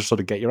 just sort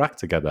of get your act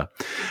together.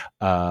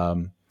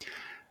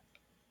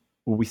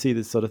 We see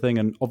this sort of thing,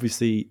 and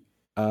obviously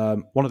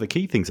one of the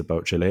key things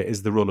about Chile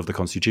is the role of the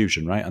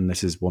constitution, right? And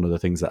this is one of the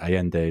things that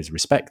Allende is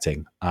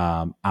respecting.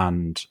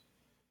 And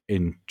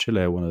in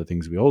Chile, one of the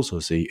things we also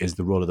see is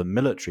the role of the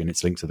military and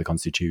its link to the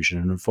constitution.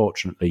 And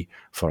unfortunately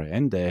for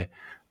Allende,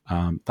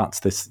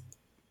 that's this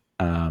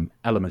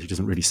element he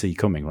doesn't really see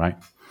coming, right?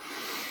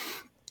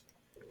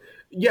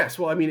 Yes.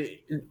 Well, I mean,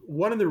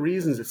 one of the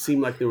reasons it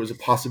seemed like there was a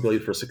possibility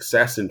for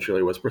success in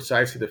Chile was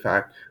precisely the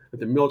fact that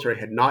the military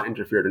had not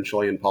interfered in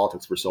Chilean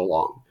politics for so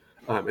long.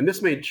 And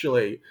this made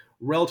Chile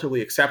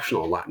relatively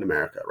exceptional in Latin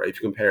America, right? If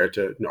you compare it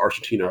to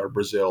Argentina or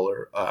Brazil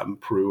or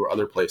Peru or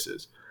other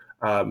places.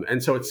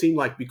 And so it seemed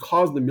like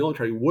because the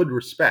military would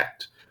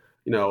respect,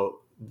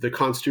 the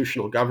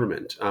constitutional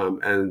government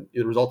and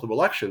the result of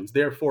elections,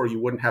 therefore you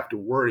wouldn't have to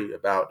worry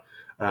about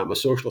a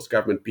socialist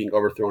government being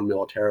overthrown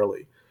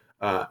militarily.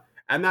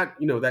 And that,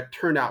 that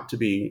turned out to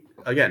be,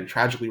 again,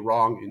 tragically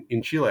wrong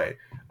in Chile.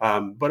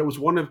 But it was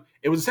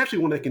essentially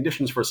one of the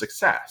conditions for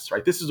success,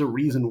 right? This is a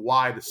reason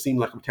why this seemed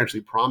like a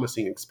potentially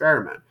promising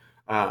experiment.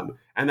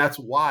 And that's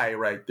why,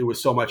 right, there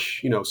was so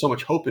much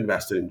hope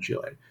invested in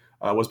Chile.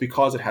 Was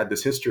because it had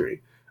this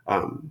history.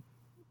 And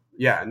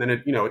then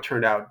it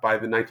turned out by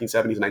the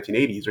 1970s,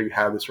 1980s, where you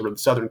have this sort of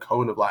southern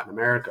cone of Latin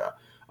America,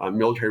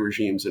 military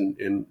regimes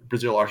in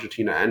Brazil,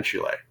 Argentina, and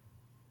Chile.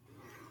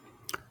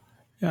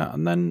 Yeah,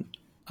 and then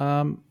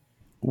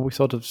we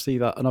sort of see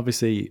that, and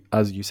obviously,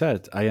 as you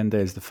said, Allende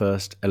is the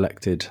first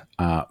elected,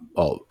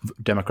 or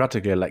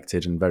democratically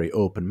elected and very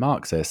open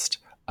Marxist.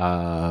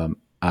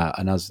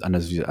 And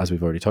as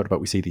we've already talked about,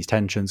 we see these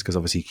tensions because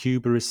obviously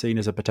Cuba is seen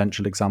as a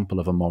potential example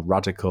of a more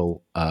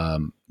radical,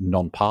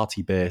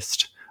 non-party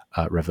based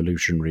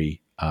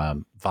revolutionary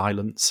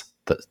violence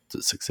that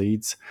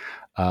succeeds.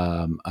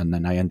 And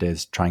then Allende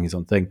is trying his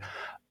own thing.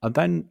 And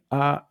then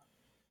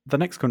the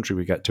next country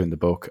we get to in the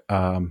book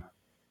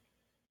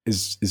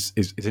is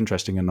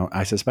interesting, and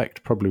I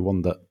suspect probably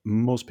one that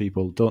most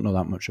people don't know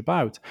that much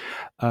about,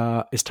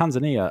 is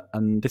Tanzania.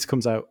 And this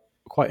comes out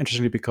quite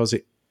interestingly because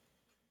it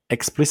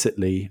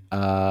explicitly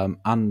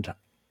and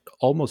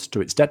almost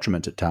to its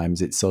detriment at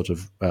times, its sort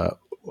of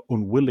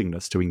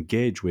unwillingness to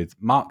engage with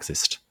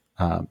Marxist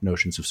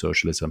notions of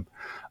socialism,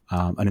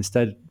 and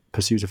instead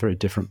pursues a very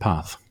different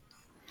path.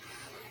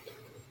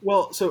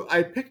 Well, so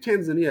I picked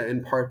Tanzania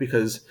in part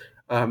because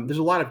there's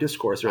a lot of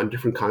discourse around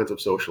different kinds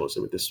of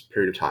socialism at this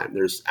period of time.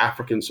 There's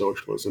African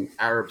socialism,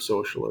 Arab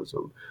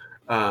socialism,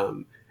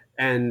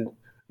 and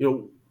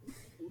the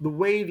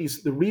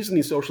reason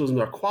these socialisms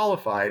are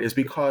qualified is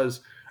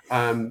because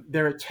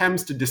there are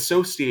attempts to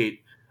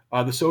dissociate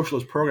the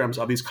socialist programs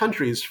of these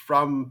countries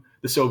from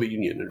the Soviet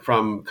Union and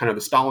from kind of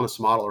the Stalinist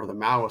model or the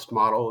Maoist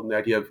model, and the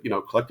idea of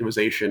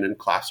collectivization and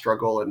class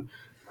struggle and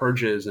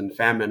purges and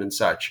famine and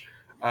such.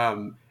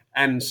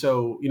 And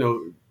so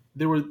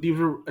these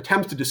were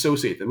attempts to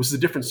dissociate them. This is a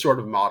different sort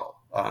of model,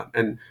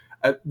 and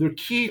the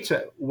key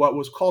to what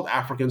was called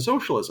African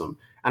socialism.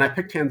 And I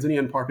picked Tanzania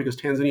in part because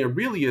Tanzania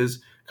really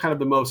is kind of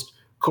the most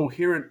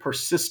coherent,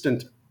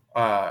 persistent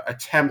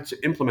attempt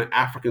to implement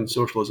African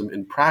socialism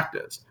in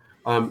practice.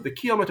 The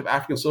key element of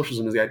African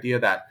socialism is the idea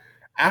that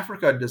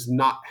Africa does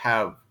not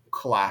have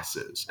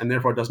classes and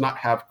therefore does not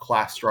have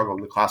class struggle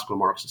in the classical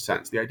Marxist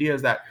sense. The idea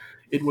is that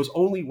it was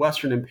only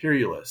Western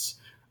imperialists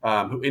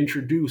who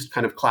introduced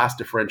kind of class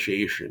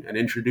differentiation and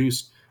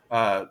introduced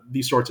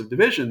these sorts of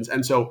divisions.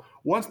 And so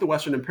once the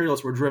Western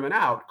imperialists were driven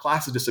out,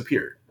 classes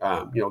disappeared.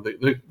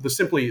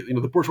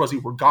 The bourgeoisie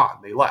were gone.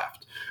 They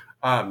left.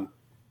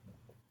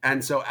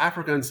 And so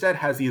Africa instead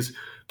has these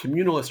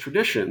communalist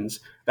traditions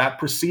that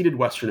preceded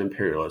Western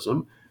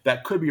imperialism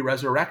that could be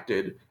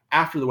resurrected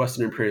after the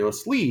Western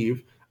imperialists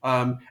leave.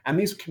 And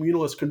these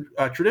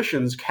communalist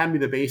traditions can be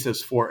the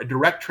basis for a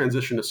direct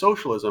transition to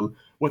socialism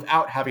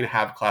without having to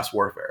have class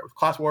warfare.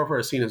 Class warfare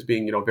is seen as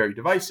being, very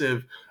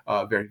divisive,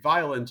 very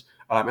violent,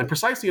 and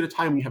precisely at a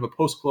time when you have a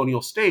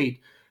post-colonial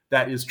state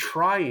that is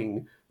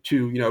trying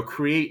to,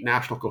 create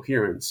national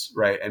coherence,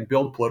 right, and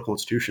build political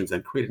institutions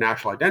and create a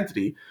national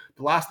identity.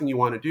 The last thing you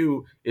want to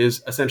do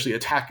is essentially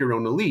attack your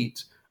own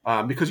elite.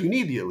 Because you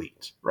need the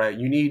elite, right?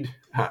 You need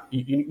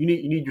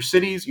your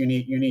cities, you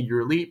need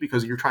your elite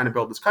because you're trying to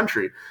build this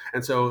country.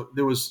 And so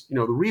there was,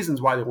 the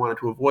reasons why they wanted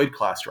to avoid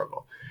class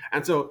struggle.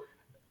 And so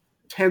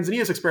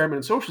Tanzania's experiment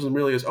in socialism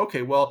really is,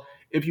 okay, well,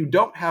 if you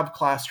don't have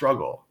class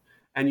struggle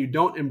and you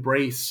don't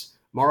embrace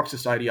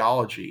Marxist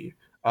ideology,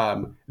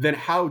 then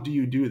how do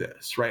you do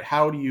this, right?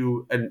 How do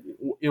you? And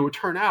it would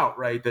turn out,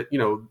 right, that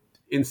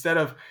instead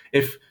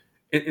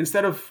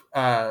of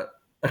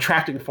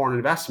attracting foreign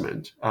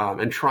investment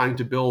and trying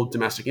to build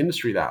domestic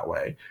industry that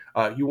way,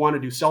 you want to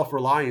do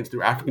self-reliance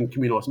through African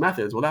communalist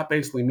methods. Well, that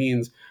basically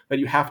means that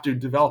you have to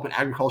develop an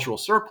agricultural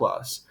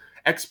surplus,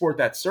 export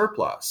that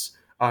surplus,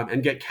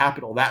 and get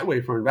capital that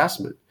way for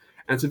investment.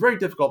 And it's a very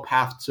difficult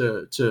path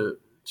to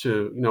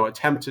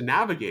attempt to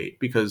navigate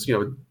because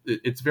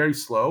it's very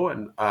slow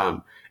and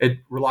it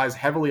relies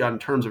heavily on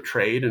terms of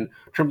trade, and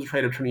terms of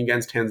trade are turning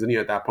against Tanzania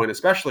at that point,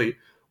 especially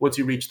once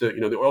you reach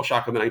the oil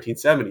shock of the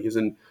 1970s,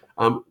 and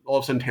all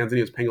of a sudden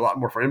Tanzania is paying a lot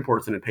more for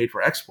imports than it paid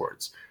for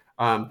exports.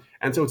 And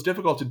so it's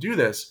difficult to do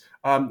this,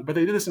 but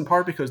they did this in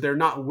part because they're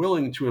not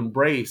willing to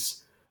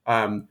embrace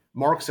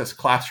Marxist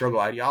class struggle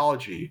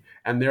ideology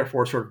and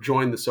therefore sort of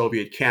join the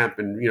Soviet camp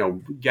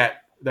and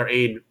get their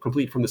aid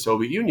complete from the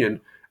Soviet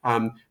Union,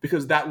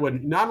 because that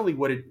would not only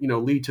would it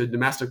lead to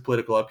domestic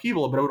political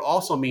upheaval, but it would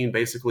also mean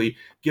basically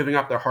giving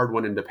up their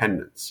hard-won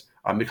independence.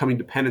 Becoming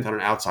dependent on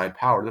an outside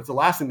power. And that's the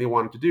last thing they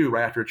wanted to do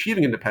right after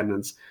achieving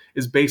independence,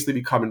 is basically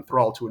become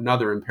enthralled to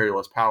another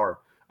imperialist power,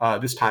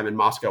 this time in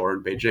Moscow or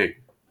in Beijing.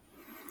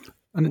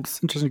 And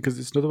it's interesting because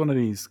it's another one of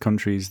these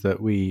countries that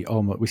we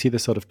see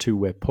this sort of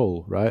two-way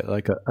pull, right?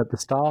 Like at the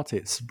start,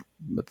 it's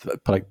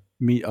like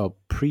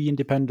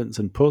pre-independence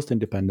and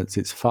post-independence,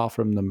 it's far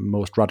from the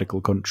most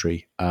radical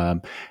country.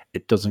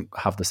 It doesn't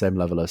have the same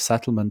level of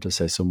settlement as,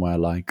 say, somewhere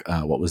like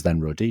what was then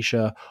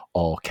Rhodesia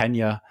or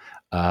Kenya.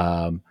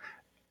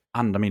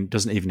 And I mean, it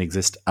doesn't even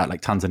exist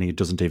like Tanzania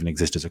doesn't even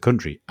exist as a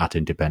country at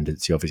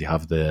independence. You obviously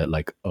have the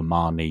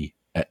Omani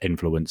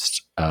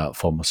influenced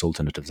former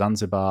Sultanate of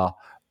Zanzibar,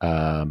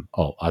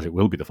 or as it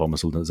will be the former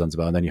Sultanate of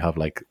Zanzibar, and then you have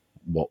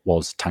what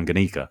was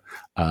Tanganyika,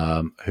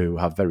 who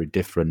have very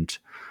different,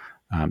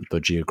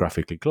 though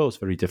geographically close,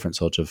 very different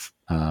sort of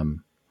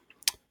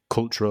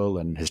cultural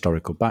and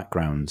historical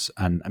backgrounds.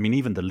 And I mean,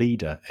 even the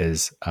leader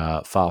is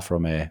far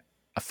from a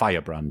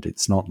firebrand.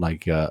 It's not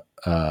like a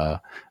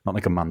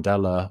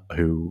Mandela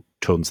who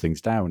tones things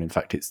down. In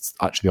fact, it's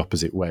actually the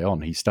opposite way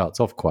on. He starts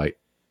off quite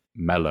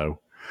mellow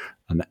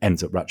and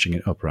ends up ratcheting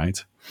it up,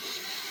 right?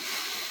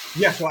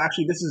 Yeah, so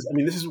actually this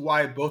is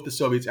why both the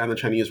Soviets and the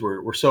Chinese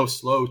were so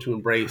slow to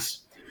embrace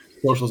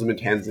socialism in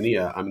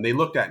Tanzania. I mean, they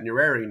looked at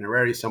Nyerere.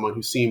 Nyerere is someone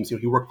who seems,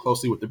 he worked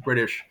closely with the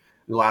British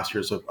in the last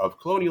years of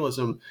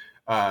colonialism.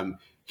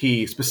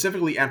 He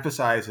specifically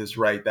emphasizes,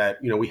 right, that,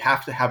 we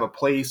have to have a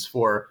place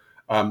for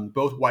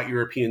both white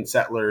European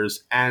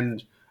settlers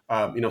and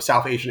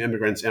South Asian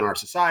immigrants in our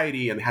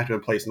society, and they have to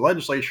have a place in the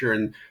legislature.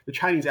 And the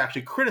Chinese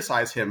actually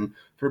criticize him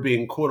for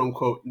being "quote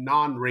unquote"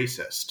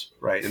 non-racist,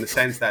 right? In the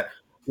sense that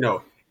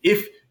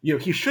if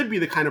he should be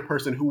the kind of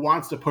person who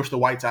wants to push the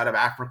whites out of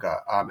Africa,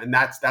 and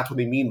that's what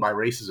they mean by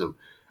racism.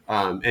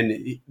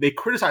 And they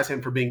criticize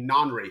him for being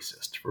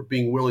non-racist, for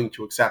being willing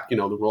to accept the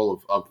role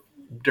of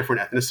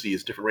different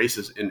ethnicities, different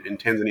races in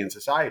Tanzanian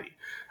society.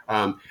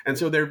 And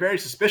so they're very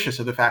suspicious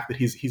of the fact that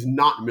he's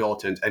not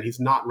militant and he's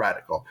not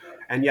radical.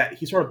 And yet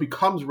he sort of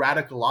becomes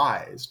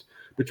radicalized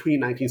between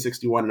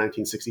 1961 and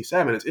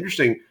 1967. It's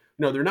interesting,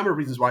 there are a number of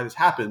reasons why this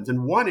happens.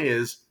 And one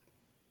is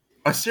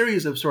a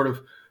series of sort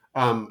of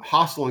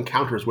hostile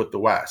encounters with the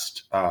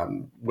West,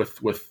 with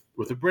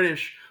the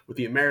British, with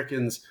the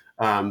Americans,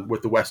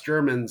 with the West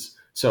Germans.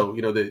 So,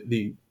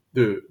 the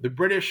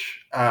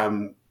British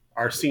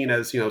are seen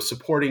as,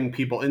 supporting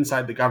people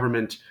inside the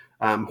government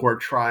who are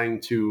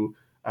trying to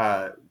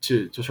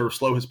sort of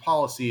slow his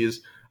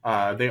policies.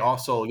 They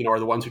also, are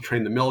the ones who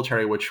train the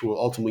military, which will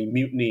ultimately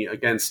mutiny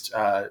against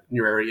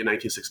Nyerere in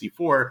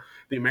 1964.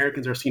 The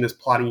Americans are seen as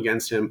plotting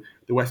against him.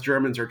 The West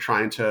Germans are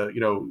trying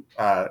to,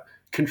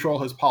 control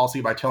his policy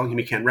by telling him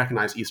he can't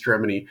recognize East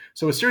Germany.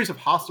 So a series of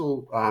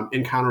hostile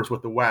encounters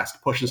with the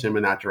West pushes him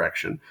in that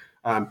direction.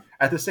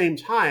 At the same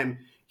time,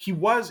 he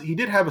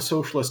did have a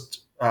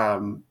socialist,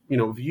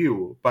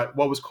 view, but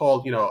what was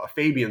called, a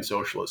Fabian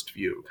socialist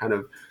view, kind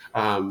of,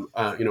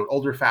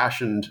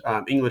 older-fashioned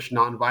English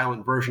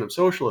nonviolent version of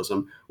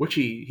socialism, which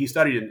he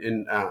studied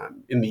in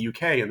the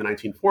UK in the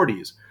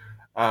 1940s,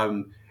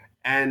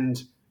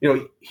 and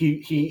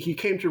he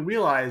came to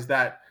realize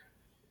that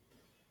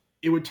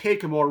it would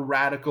take a more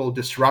radical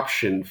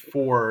disruption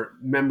for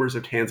members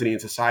of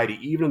Tanzanian society,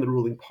 even in the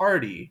ruling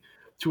party,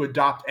 to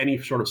adopt any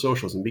sort of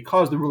socialism,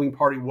 because the ruling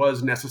party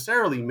was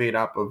necessarily made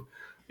up of,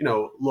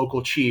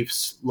 local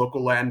chiefs,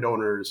 local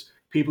landowners,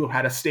 people who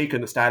had a stake in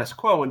the status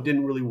quo and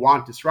didn't really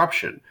want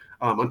disruption.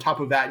 On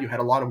top of that, you had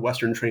a lot of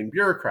Western trained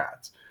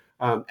bureaucrats.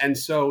 And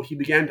so he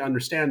began to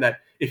understand that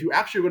if you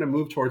actually want to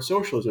move towards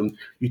socialism,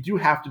 you do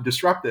have to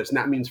disrupt this. And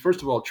that means,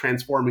 first of all,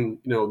 transforming,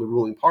 the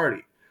ruling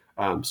party.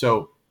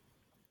 So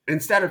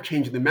instead of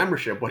changing the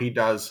membership, what he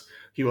does,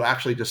 he will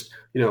actually just,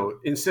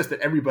 insist that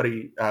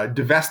everybody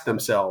divest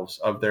themselves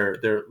of their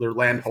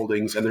land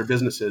holdings and their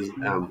businesses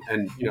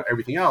and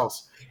everything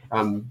else.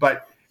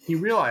 But he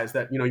realized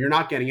that, you're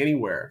not getting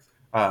anywhere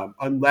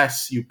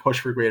unless you push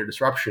for greater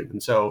disruption.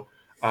 And so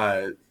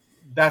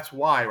that's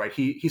why, right,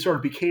 he sort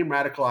of became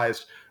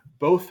radicalized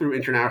both through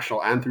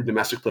international and through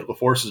domestic political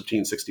forces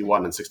between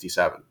 61 and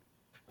 67.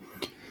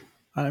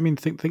 I mean,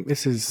 think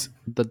this is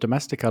the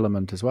domestic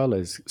element as well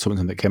is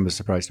something that came as a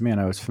surprise to me.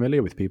 And I was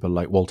familiar with people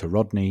like Walter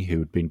Rodney, who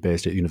had been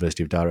based at the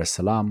University of Dar es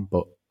Salaam,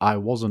 but I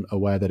wasn't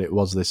aware that it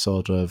was this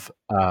sort of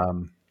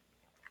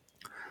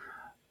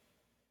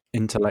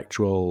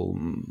intellectual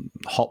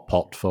hot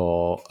pot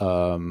for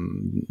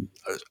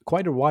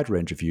quite a wide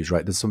range of views,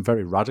 right? There's some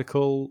very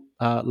radical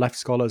left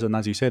scholars, and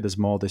as you say, there's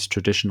more this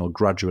traditional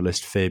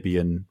gradualist,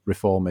 Fabian,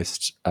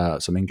 reformist,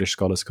 some English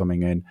scholars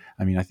coming in.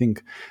 I mean, I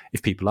think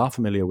if people are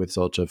familiar with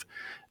sort of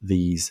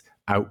these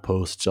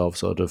outposts of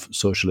sort of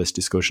socialist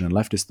discussion and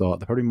leftist thought,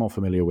 they're probably more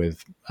familiar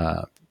with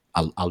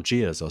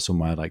Algiers or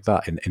somewhere like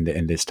that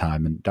in this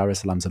time, and Dar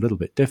es Salaam's a little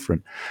bit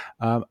different.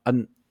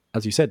 And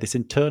as you said, this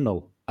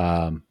internal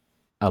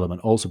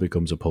element also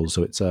becomes a pull.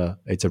 So it's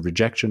a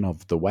rejection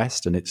of the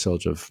West, and it's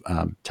sort of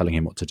telling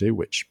him what to do,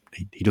 which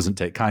he doesn't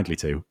take kindly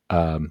to.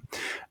 And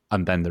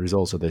then there is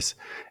also this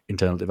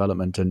internal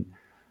development, and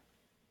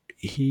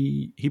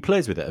he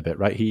plays with it a bit,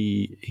 right?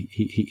 He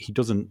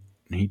doesn't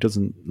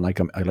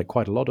like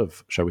quite a lot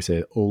of, shall we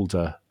say,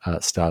 older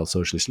style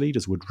socialist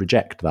leaders would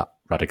reject that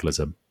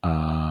radicalism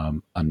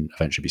and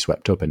eventually be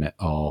swept up in it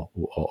or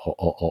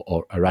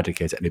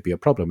eradicate it, and it'd be a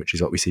problem, which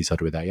is what we see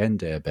sort of with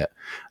Allende a bit.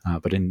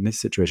 But in this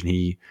situation,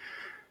 he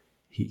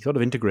sort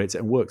of integrates it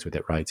and works with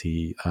it, right?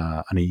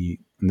 And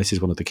this is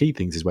one of the key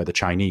things, is where the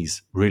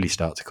Chinese really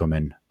start to come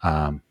in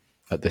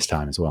at this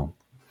time as well.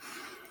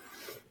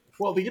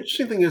 Well, the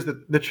interesting thing is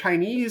that the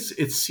Chinese,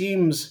 it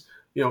seems,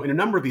 in a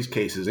number of these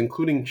cases,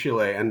 including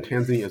Chile and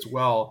Tanzania as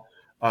well,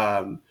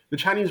 the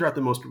Chinese are at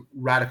the most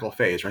radical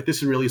phase, right?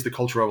 This really is the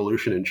Cultural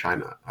Revolution in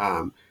China.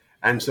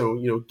 And so,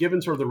 given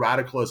sort of the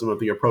radicalism of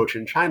the approach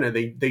in China,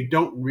 they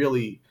don't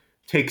really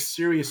take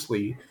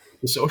seriously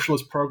the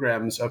socialist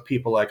programs of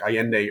people like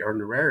Allende or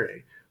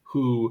Nyerere,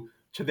 who,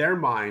 to their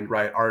mind,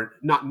 right, are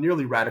not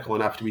nearly radical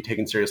enough to be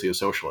taken seriously as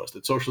socialist.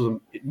 That socialism,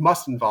 it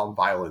must involve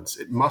violence.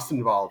 It must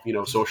involve,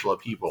 social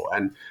upheaval.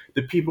 And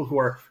the people who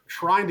are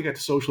trying to get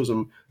to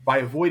socialism by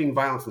avoiding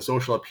violence and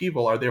social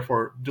upheaval are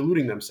therefore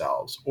deluding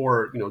themselves,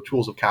 or,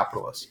 tools of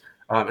capitalists.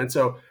 And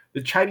so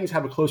the Chinese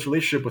have a close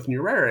relationship with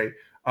Nyerere,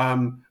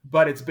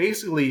 but it's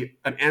basically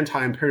an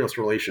anti-imperialist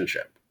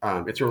relationship.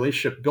 It's a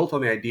relationship built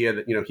on the idea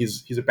that,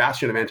 he's a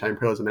bastion of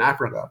anti-imperialism in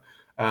Africa.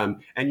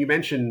 And you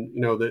mentioned,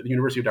 the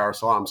University of Dar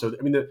es Salaam. So,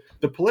 I mean,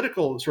 the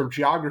political sort of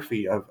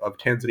geography of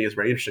Tanzania is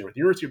very interesting. The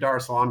University of Dar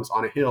es Salaam is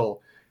on a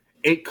hill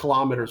 8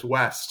 kilometers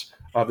west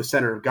of the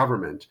center of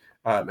government.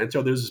 And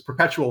so there's this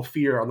perpetual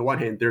fear. On the one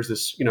hand, there's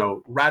this,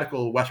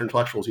 radical Western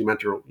intellectuals. You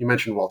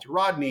mentioned Walter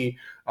Rodney.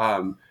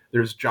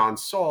 There's John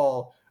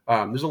Saul.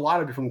 There's a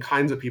lot of different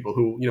kinds of people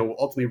who, will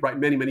ultimately write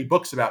many, many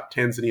books about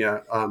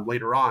Tanzania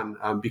later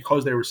on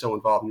because they were so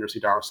involved in the University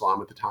of Dar es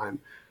Salaam at the time.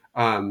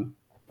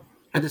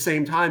 At the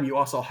same time, you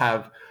also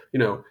have,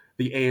 the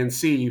the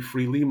ANC,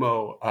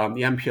 Frelimo,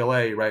 the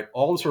MPLA, right?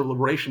 All the sort of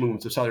liberation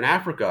movements of Southern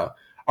Africa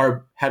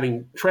are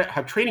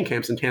have training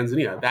camps in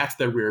Tanzania. That's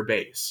their rear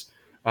base,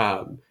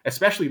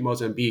 especially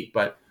Mozambique.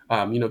 But the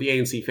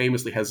ANC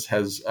famously has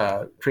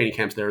training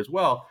camps there as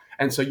well.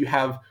 And so you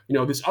have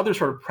this other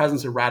sort of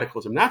presence of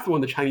radicalism. That's the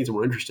one the Chinese are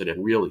more interested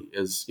in. Really,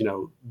 is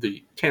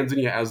the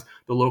Tanzania as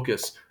the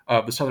locus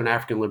of the Southern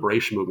African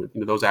liberation movement.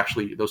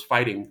 Those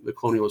fighting the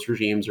colonialist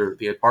regimes or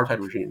the apartheid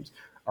regimes.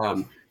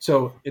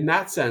 So in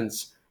that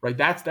sense, right,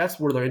 that's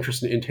where their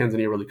interest in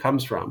Tanzania really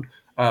comes from.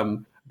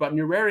 But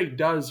Nyerere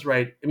does,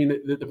 right? I mean,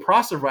 the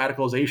process of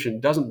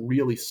radicalization doesn't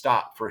really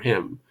stop for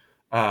him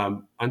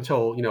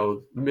until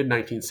mid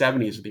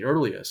 1970s at the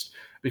earliest,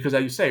 because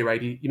as you say,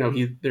 right,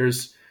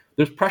 there's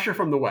pressure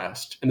from the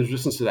West and there's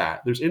resistance to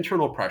that. There's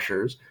internal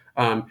pressures,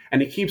 and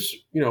he keeps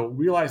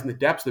realizing the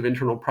depths of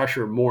internal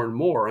pressure more and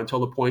more until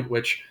the point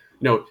which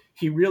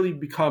he really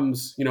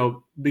begins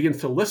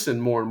to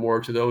listen more and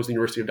more to those in the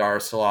University of Dar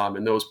es Salaam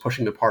and those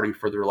pushing the party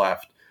further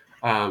left.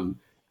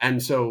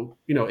 And so,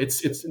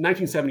 it's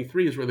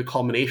 1973 is really the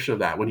culmination of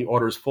that, when he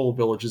orders full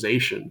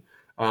villagization,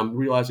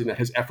 realizing that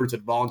his efforts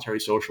at voluntary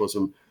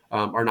socialism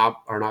are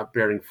not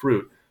bearing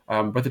fruit.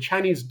 But the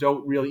Chinese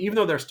don't really, even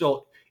though they're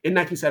still in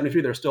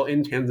 1973, they're still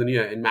in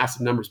Tanzania in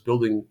massive numbers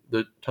building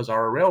the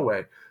Tazara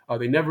Railway.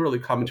 They never really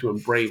come to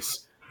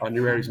embrace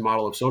Nyerere's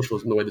model of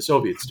socialism the way the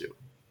Soviets do.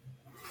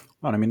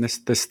 Well, I mean,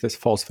 this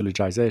false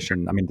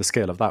villagization. I mean, the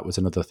scale of that was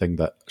another thing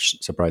that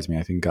surprised me.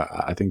 I think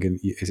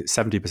is it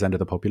 70% of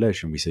the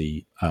population we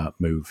see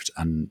moved,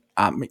 and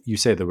you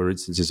say there were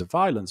instances of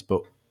violence,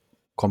 but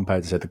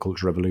compared to say the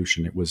Cultural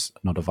Revolution, it was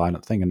not a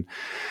violent thing. And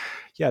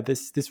yeah,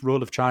 this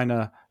role of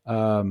China,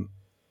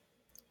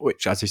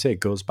 which, as you say,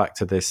 goes back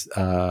to this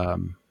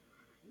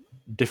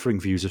differing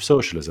views of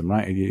socialism,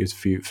 right? It's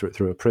viewed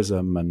through a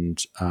prism,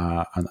 and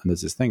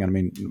there's this thing. I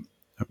mean,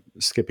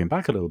 skipping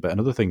back a little bit,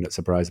 another thing that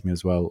surprised me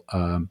as well,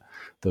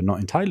 though not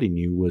entirely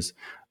new, was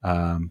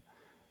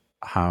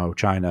how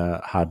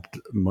China had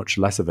much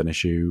less of an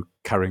issue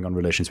carrying on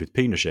relations with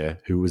Pinochet,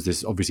 who was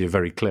this obviously a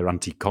very clear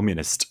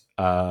anti-communist,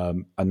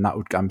 and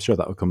I'm sure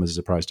that would come as a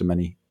surprise to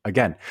many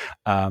again.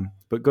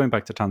 But going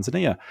back to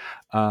Tanzania,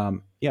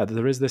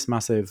 there is this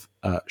massive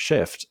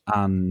shift,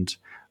 and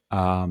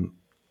I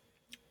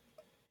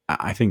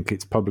think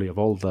it's probably of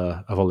all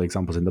the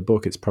examples in the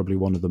book, it's probably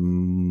one of the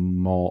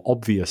more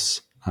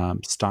obvious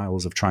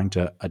styles of trying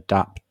to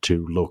adapt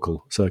to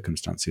local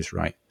circumstances,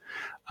 right?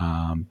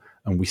 And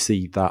we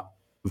see that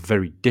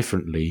very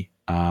differently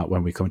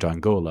when we come to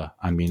Angola.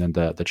 I mean, and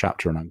the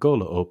chapter on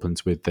Angola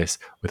opens with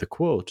a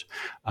quote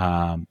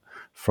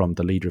from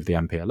the leader of the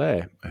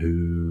MPLA,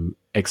 who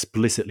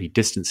explicitly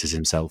distances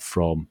himself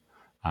from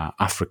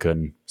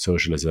African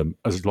socialism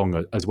as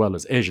well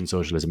as Asian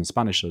socialism and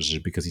Spanish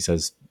socialism, because he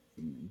says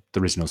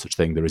there is no such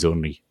thing, there is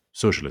only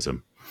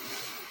socialism.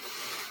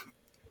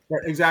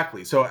 Right,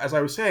 exactly. So as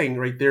I was saying,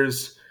 right, there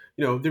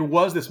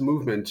was this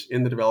movement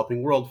in the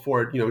developing world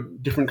for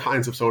different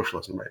kinds of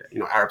socialism, right?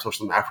 Arab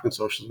socialism, African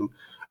socialism,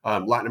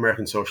 Latin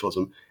American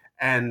socialism,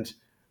 and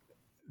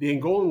the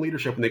Angolan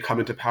leadership, when they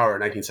come into power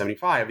in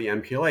 1975, the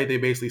MPLA, they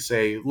basically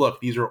say, look,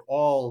 these are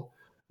all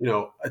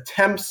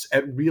attempts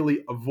at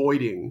really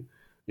avoiding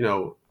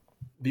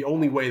the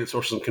only way that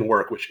socialism can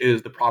work, which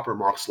is the proper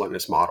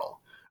Marxist-Leninist model.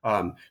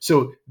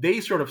 So they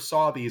sort of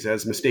saw these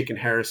as mistaken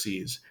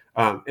heresies,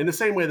 in the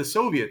same way the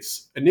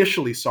Soviets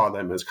initially saw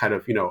them as kind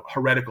of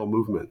heretical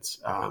movements.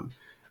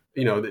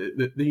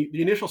 The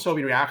initial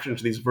Soviet reaction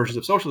to these versions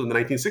of socialism in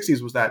the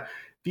 1960s was that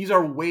these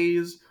are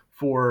ways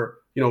for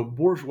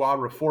bourgeois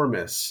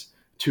reformists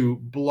to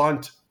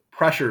blunt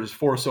pressures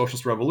for a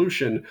socialist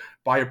revolution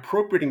by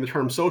appropriating the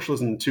term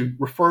socialism to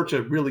refer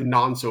to really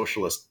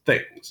non-socialist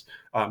things.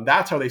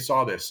 That's how they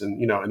saw this, in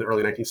the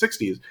early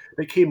 1960s.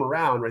 They came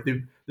around, right?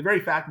 The very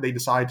fact that they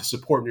decided to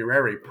support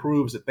Nyerere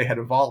proves that they had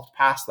evolved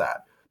past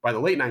that by the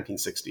late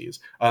 1960s.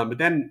 But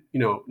then,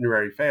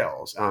 Nyerere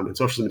fails, and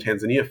socialism in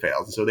Tanzania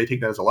fails, and so they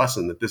take that as a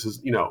lesson that this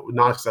is,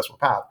 not a successful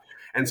path.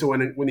 And so when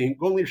the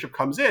Angolan leadership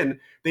comes in,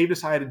 they've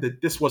decided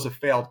that this was a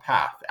failed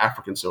path,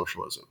 African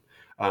socialism.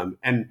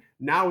 And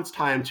now it's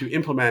time to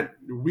implement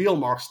real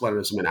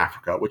Marxist-Leninism in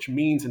Africa, which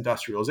means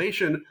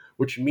industrialization,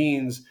 which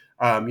means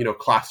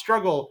class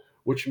struggle,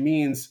 which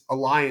means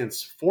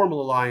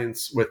formal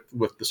alliance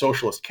with the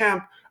socialist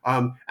camp,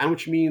 and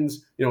which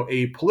means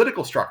a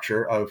political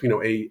structure of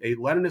a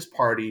Leninist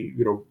party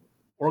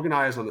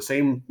organized on the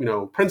same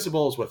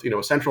principles with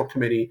a central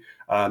committee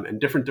and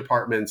different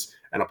departments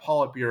and a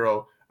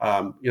Politburo.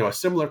 A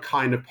similar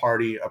kind of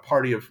party, a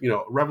party of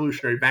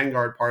revolutionary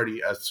vanguard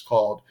party, as it's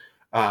called.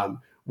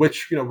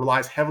 Which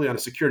relies heavily on a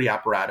security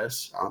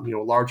apparatus, a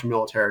large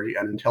military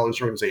and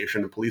intelligence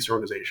organization, and police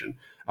organization,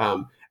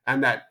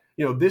 and that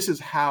this is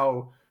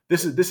how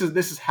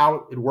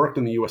it worked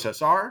in the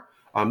USSR.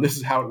 This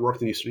is how it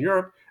worked in Eastern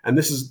Europe, and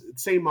this is the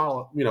same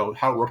model,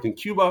 how it worked in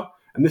Cuba,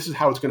 and this is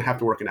how it's going to have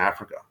to work in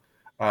Africa.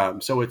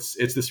 So it's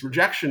this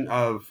rejection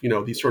of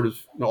these sort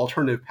of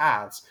alternative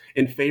paths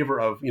in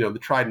favor of the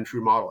tried and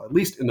true model, at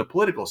least in the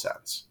political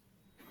sense.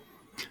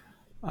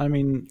 I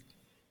mean,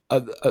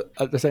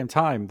 at the same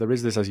time, there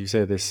is this, as you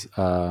say, this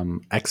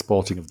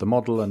exporting of the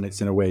model, and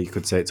it's in a way you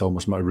could say it's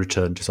almost a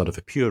return to sort of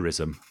a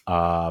purism.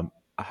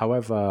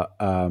 However,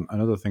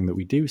 another thing that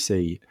we do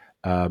see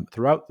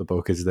throughout the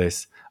book is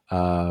this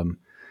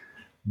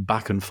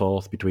back and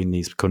forth between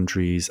these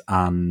countries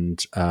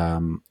and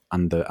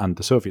the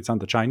Soviets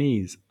and the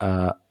Chinese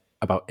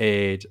about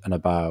aid and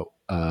about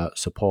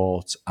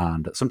support,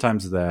 and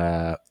sometimes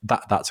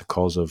that's a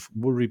cause of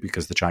worry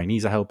because the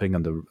Chinese are helping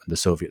and the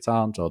Soviets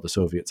aren't, or the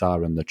Soviets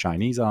are and the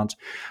Chinese aren't.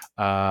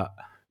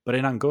 But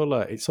in Angola,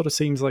 it sort of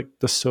seems like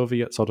the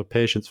Soviet sort of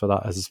patience for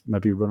that has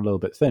maybe run a little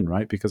bit thin,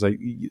 right? Because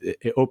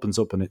it opens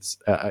up, and it's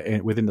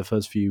within the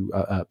first few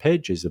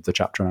pages of the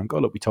chapter in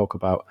Angola, we talk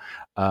about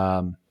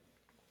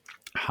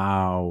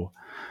how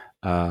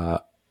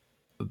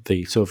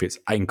the Soviets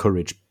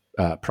encourage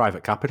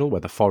private capital,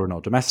 whether foreign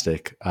or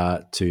domestic,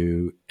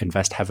 to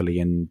invest heavily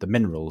in the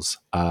minerals.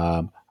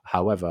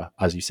 However,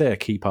 as you say, a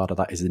key part of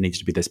that is there needs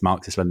to be this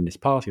Marxist-Leninist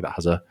party that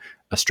has a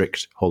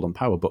strict hold on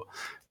power. But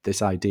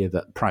this idea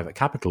that private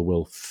capital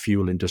will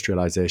fuel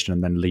industrialization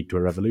and then lead to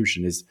a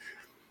revolution is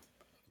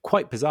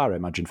quite bizarre, I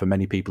imagine, for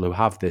many people who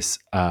have this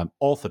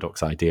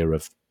orthodox idea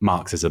of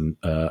Marxism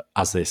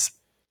as this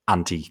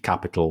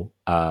anti-capital,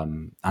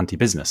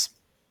 anti-business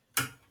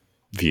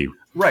view.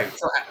 Right.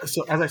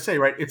 So as I say,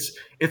 right,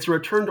 it's a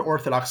return to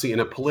orthodoxy in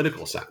a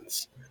political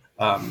sense,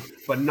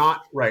 but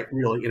not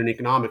really in an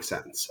economic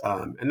sense.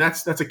 And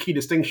that's a key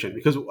distinction,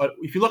 because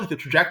if you look at the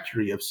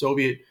trajectory of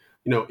Soviet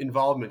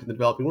involvement in the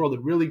developing world,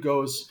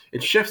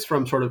 it shifts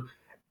from sort of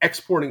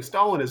exporting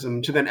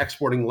Stalinism to then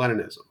exporting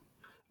Leninism.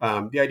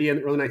 The idea in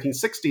the early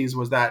 1960s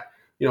was that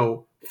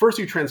first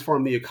you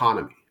transform the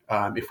economy.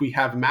 If we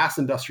have mass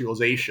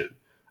industrialization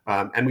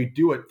and we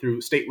do it through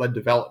state-led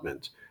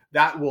development,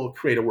 that will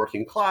create a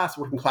working class.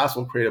 Working class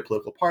will create a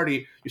political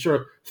party. You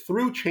sort of,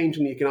 through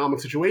changing the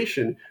economic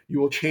situation, you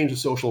will change the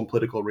social and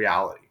political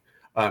reality.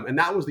 And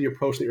that was the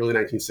approach in the early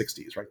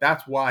 1960s, right?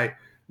 That's why,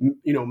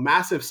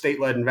 massive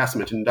state-led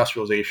investment in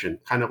industrialization,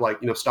 kind of like,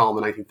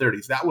 Stalin in the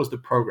 1930s, that was the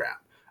program.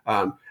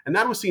 And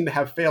that was seen to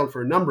have failed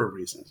for a number of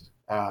reasons.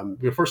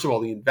 First of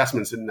all, the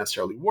investments didn't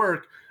necessarily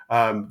work.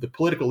 The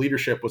political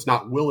leadership was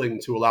not willing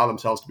to allow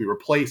themselves to be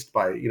replaced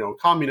by,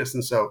 communists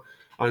and so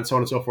on and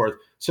so forth.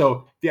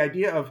 So the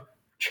idea of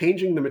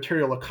changing the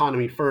material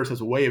economy first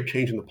as a way of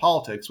changing the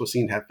politics was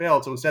seen to have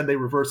failed. So instead, they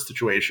reversed the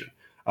situation.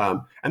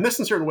 And this,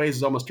 in certain ways,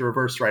 is almost a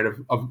reverse, right,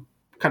 of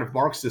kind of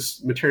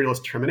Marxist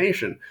materialist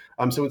determination.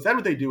 So instead,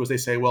 what they do is they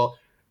say, well,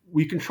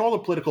 we control the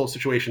political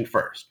situation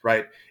first,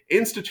 right?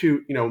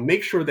 Institute,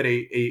 make sure that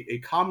a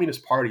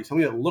communist party,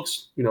 something that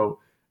looks,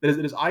 that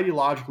is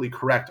ideologically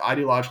correct,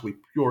 ideologically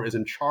pure, is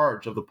in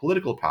charge of the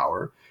political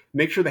power.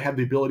 Make sure they have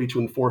the ability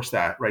to enforce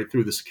that right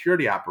through the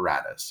security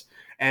apparatus.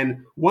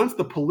 And once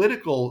the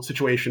political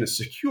situation is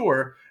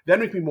secure, then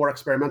we can be more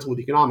experimental with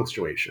the economic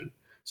situation.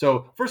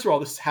 So first of all,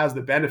 this has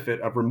the benefit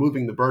of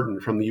removing the burden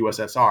from the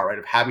USSR, right,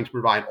 of having to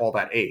provide all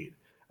that aid.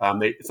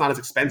 It's not as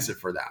expensive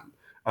for them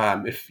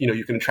if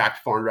you can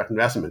attract foreign direct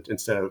investment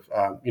instead of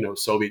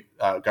Soviet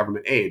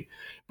government aid.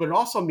 But it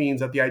also means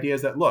that the idea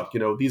is that, look,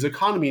 these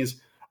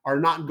economies are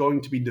not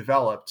going to be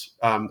developed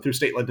through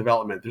state-led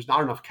development. There's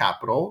not enough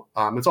capital.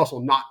 It's also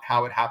not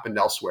how it happened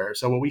elsewhere.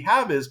 So what we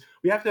have is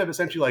we have to have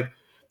essentially like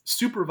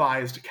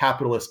supervised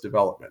capitalist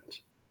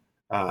development.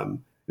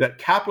 That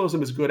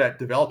capitalism is good at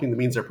developing the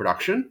means of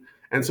production.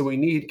 And so we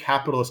need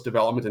capitalist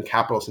development and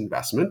capitalist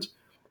investment.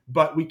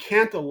 But we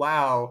can't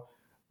allow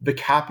the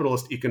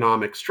capitalist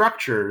economic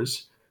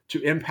structures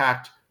to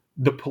impact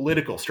the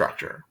political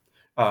structure.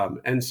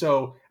 And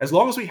so as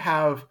long as we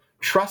have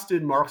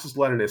trusted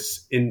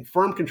Marxist-Leninists in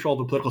firm control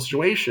of the political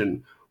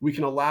situation, we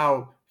can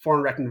allow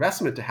foreign direct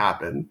investment to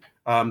happen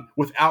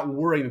without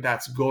worrying that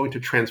that's going to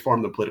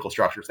transform the political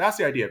structures. That's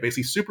the idea,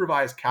 basically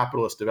supervised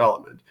capitalist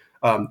development.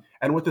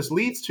 And what this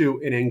leads to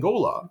in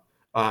Angola,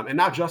 and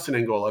not just in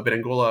Angola, but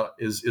Angola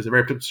is a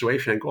very particular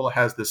situation. Angola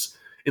has this,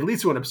 it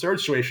leads to an absurd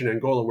situation in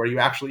Angola where you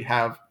actually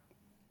have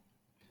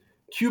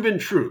Cuban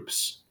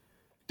troops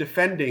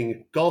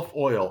defending Gulf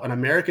Oil, an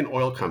American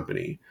oil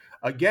company,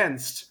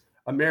 against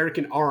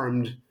American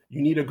armed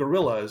UNITA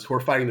guerrillas who are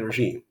fighting the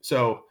regime.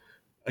 So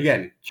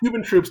again,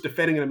 Cuban troops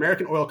defending an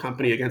American oil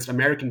company against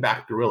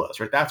American-backed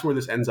guerrillas, right? That's where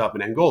this ends up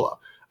in Angola,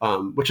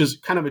 which is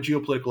kind of a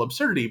geopolitical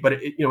absurdity, but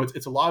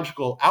it's a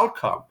logical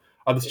outcome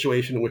of the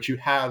situation in which you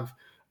have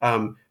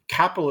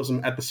capitalism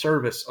at the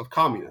service of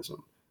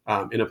communism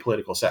in a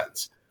political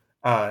sense.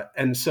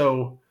 And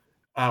so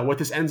what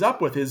this ends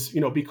up with is,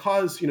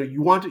 because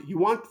you want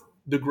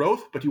the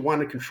growth, but you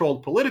want it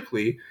controlled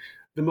politically,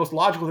 the most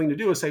logical thing to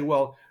do is say,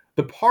 well,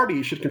 the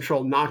party should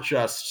control not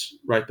just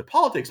the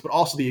politics, but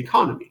also the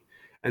economy.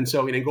 And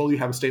so in Angola, you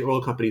have a state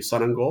oil company,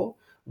 Sonangol,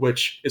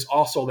 which is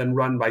also then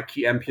run by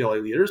key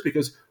MPLA leaders,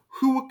 because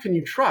who can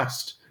you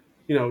trust,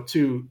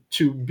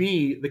 to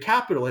be the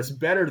capitalists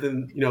better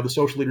than, the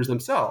social leaders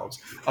themselves?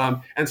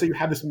 And so you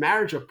have this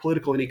marriage of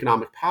political and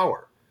economic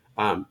power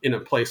in a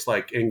place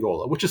like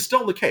Angola, which is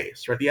still the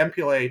case, right? The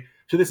MPLA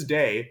to this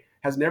day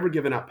has never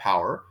given up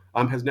power.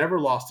 has never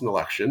lost an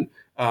election.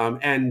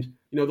 And,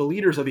 the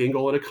leaders of the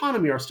Angolan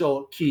economy are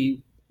still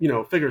key,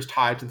 figures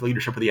tied to the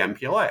leadership of the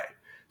MPLA.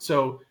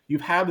 So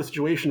you've had the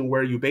situation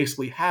where you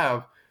basically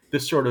have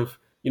this sort of,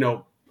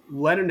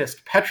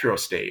 Leninist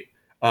petrostate,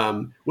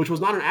 which was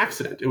not an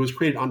accident. It was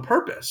created on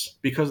purpose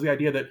because of the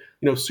idea that,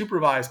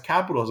 supervised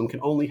capitalism can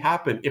only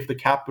happen if the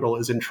capital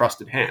is in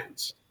trusted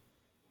hands.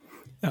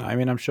 Yeah, I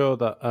mean, I'm sure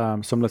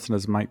that some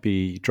listeners might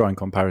be drawing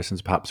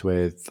comparisons perhaps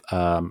with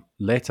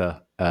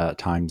later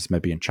times,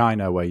 maybe in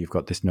China, where you've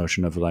got this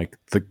notion of like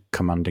the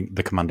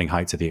commanding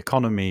heights of the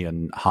economy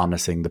and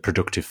harnessing the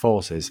productive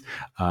forces.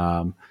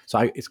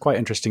 It's quite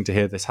interesting to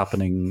hear this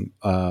happening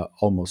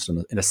almost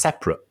in a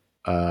separate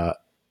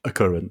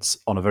occurrence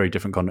on a very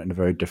different continent in a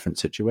very different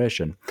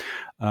situation.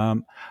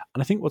 And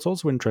I think what's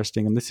also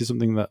interesting, and this is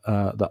something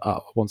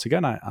that once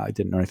again I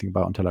didn't know anything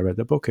about until I read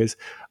the book, is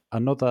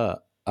another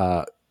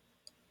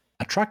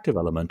attractive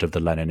element of the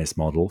Leninist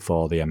model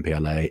for the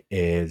MPLA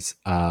is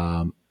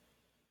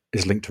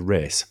linked to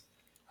race,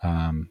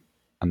 and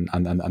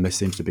this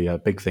seems to be a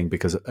big thing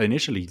because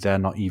initially they're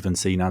not even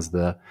seen as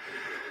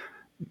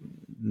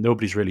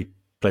nobody's really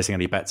placing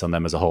any bets on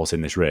them as a horse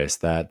in this race.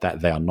 That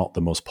they are not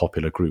the most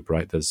popular group,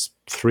 right? There's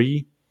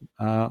 3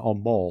 or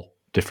more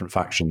different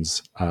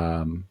factions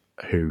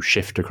who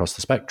shift across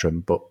the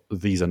spectrum, but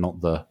these are not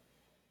the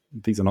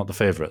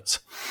favorites.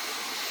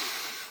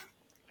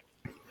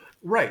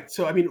 Right.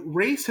 So, I mean,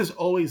 race has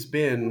always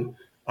been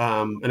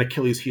an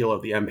Achilles heel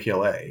of the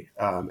MPLA,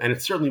 and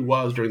it certainly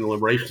was during the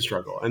liberation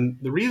struggle. And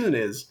the reason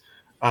is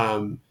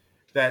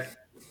that,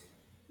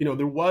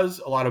 there was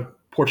a lot of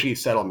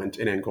Portuguese settlement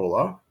in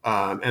Angola,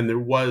 and there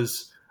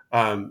was,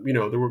 there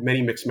were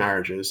many mixed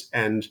marriages.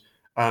 And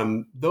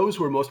those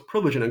who were most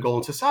privileged in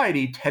Angolan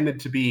society tended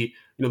to be,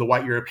 the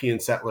white European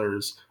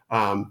settlers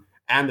and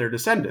their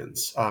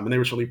descendants. And they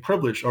were certainly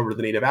privileged over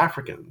the native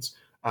Africans.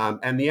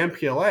 And the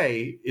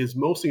MPLA is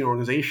mostly an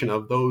organization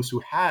of those who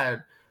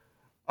had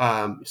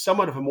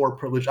somewhat of a more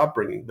privileged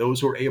upbringing,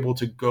 those who were able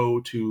to go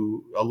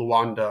to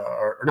Luanda,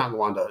 or not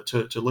Luanda,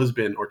 to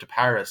Lisbon or to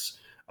Paris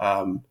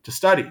to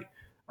study.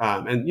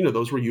 And,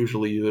 those were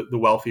usually the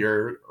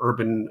wealthier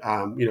urban,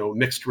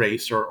 mixed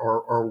race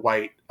or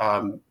white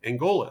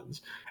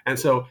Angolans. And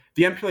so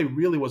the MPLA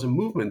really was a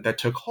movement that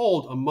took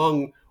hold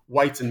among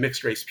whites and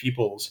mixed race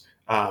peoples,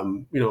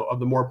 of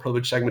the more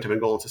privileged segment of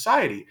Angolan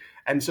society.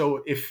 And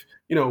so if,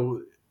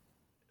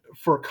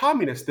 for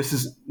communists, this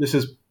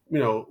is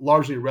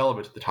largely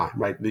irrelevant at the time,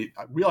 right? The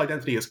real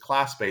identity is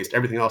class-based.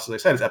 Everything else, as I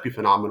said, is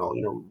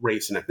epiphenomenal,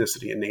 race and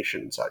ethnicity and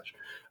nation and such.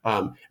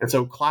 And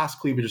so class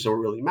cleavages don't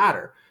really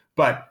matter.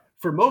 But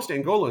for most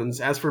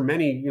Angolans, as for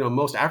many,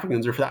 most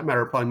Africans, or for that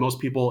matter, probably most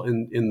people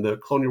in the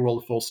colonial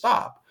world full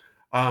stop,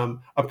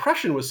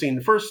 oppression was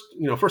seen first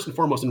and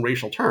foremost in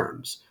racial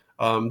terms.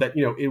 That,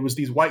 it was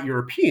these white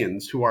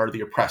Europeans who are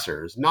the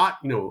oppressors, not,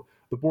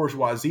 the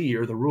bourgeoisie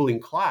or the ruling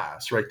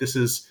class, right? This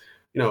is,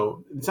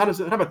 it's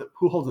not about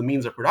who holds the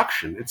means of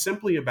production. It's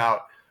simply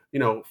about,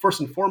 first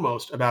and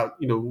foremost about,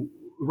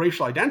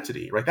 racial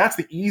identity, right? That's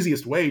the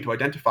easiest way to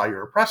identify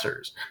your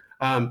oppressors.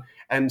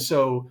 And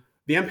so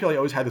the MPLA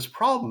always had this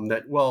problem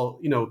that,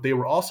 they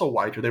were also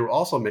white or they were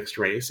also mixed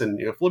race. And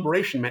if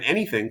liberation meant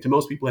anything to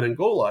most people in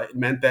Angola, it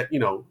meant that,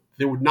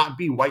 there would not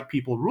be white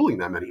people ruling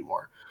them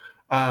anymore.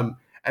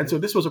 And so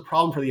this was a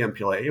problem for the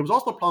MPLA. It was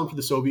also a problem for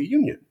the Soviet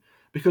Union,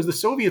 because the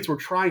Soviets were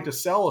trying to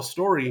sell a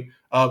story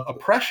of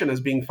oppression as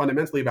being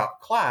fundamentally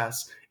about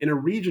class in a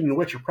region in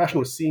which oppression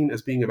was seen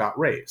as being about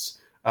race.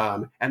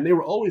 And they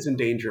were always in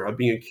danger of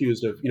being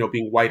accused of,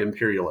 being white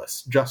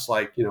imperialists, just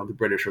like, the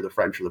British or the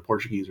French or the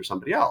Portuguese or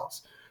somebody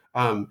else.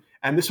 And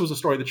this was a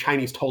story the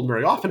Chinese told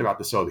very often about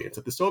the Soviets,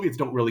 that the Soviets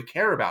don't really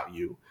care about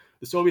you.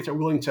 The Soviets are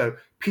willing to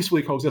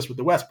peacefully coexist with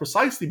the West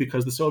precisely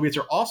because the Soviets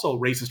are also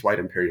racist white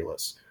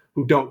imperialists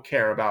who don't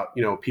care about,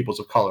 peoples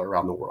of color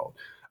around the world.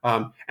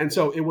 And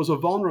so it was a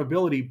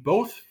vulnerability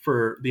both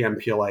for the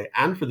MPLA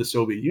and for the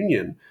Soviet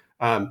Union.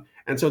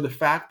 And so the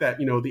fact that,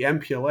 the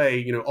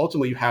MPLA,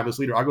 ultimately you have as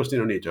leader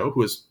Agostinho Neto,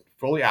 who is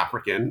fully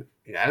African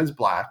and is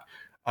black.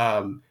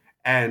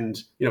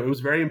 And, it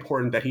was very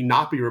important that he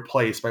not be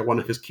replaced by one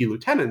of his key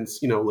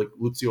lieutenants, like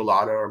Lucio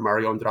Lara or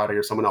Mario Andrade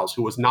or someone else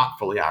who was not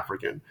fully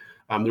African.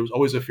 There was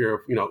always a fear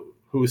of,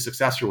 who his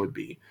successor would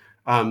be.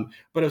 But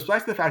it was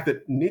back to the fact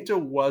that Neto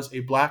was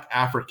a black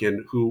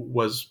African who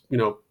was,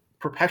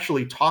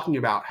 perpetually talking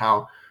about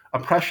how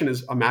oppression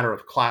is a matter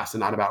of class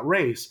and not about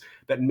race,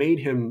 that made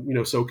him,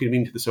 so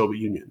convenient to the Soviet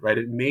Union, right?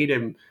 It made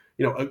him,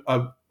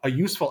 a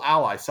useful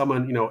ally,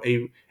 someone,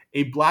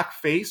 a black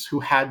face who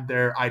had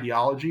their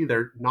ideology,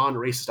 their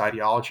non-racist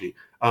ideology.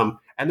 And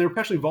they were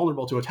especially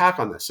vulnerable to attack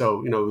on this.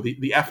 So,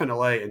 the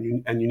FNLA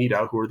and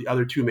UNITA, who were the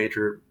other two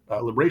major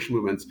liberation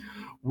movements,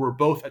 were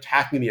both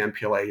attacking the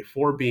MPLA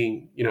for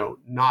being,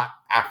 not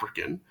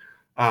African.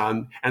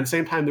 And at the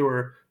same time, there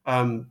were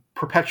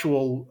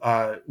perpetual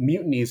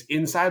mutinies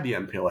inside the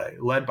MPLA,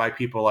 led by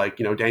people like,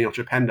 Daniel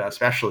Chipenda,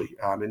 especially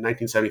in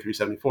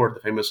 1973-74, the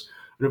famous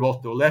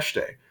Revolta do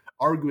Leste,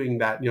 arguing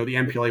that, the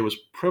MPLA was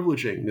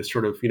privileging this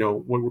sort of,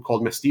 what were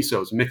called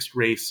mestizos, mixed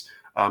race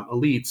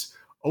elites,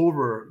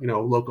 over,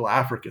 local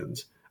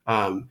Africans.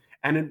 And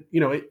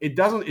it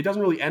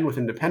doesn't really end with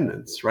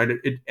independence, right?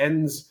 It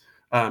ends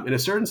in a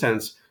certain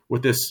sense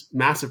with this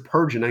massive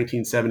purge in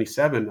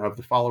 1977 of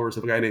the followers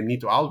of a guy named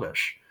Nito Alves,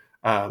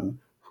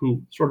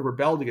 who sort of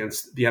rebelled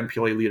against the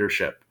MPLA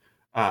leadership.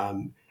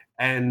 And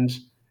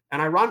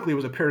ironically, it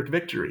was a Pyrrhic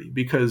victory,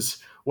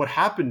 because what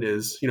happened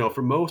is,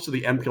 for most of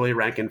the MPLA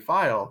rank and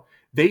file,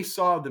 they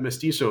saw the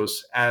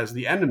mestizos as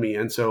the enemy.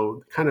 And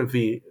so kind of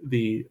the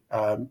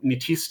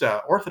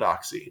Nitista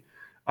orthodoxy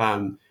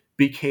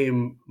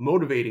became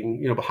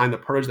motivating, behind the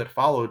purge that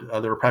followed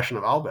the repression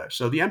of Alves.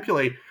 So the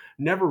MPLA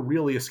never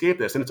really escaped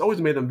this. And it's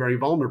always made them very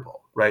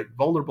vulnerable, right?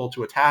 Vulnerable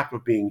to attack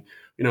of being,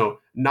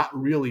 not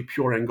really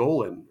pure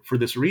Angolan for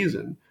this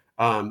reason.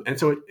 And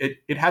so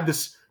it had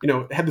this,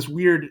 it had this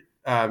weird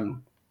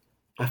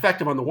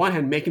effect of, on the one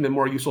hand, making them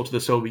more useful to the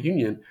Soviet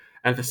Union,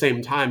 and at the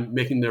same time,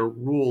 making their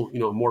rule,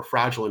 more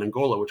fragile in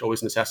Angola, which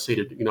always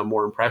necessitated,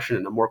 more oppression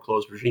and a more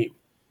closed regime.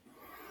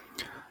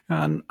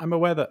 And I'm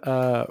aware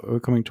that we're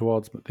coming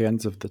towards the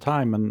ends of the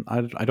time, and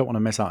I don't want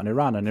to miss out on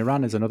Iran. And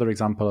Iran is another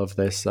example of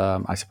this,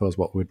 I suppose,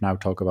 what we'd now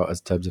talk about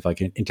as terms of like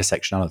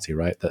intersectionality,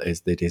 right?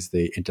 It is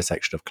the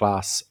intersection of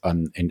class,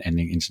 and in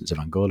the instance of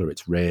Angola,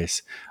 it's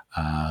race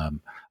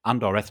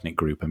and or ethnic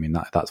group. I mean,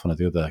 that's one of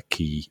the other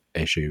key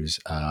issues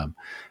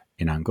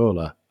in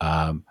Angola.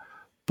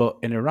 But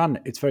in Iran,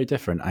 it's very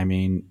different. I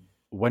mean,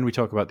 when we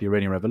talk about the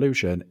Iranian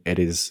Revolution, it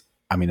is...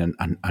 I mean,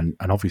 and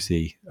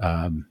obviously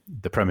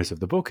the premise of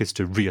the book is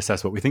to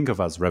reassess what we think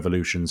of as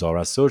revolutions or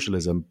as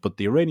socialism, but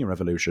the Iranian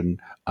Revolution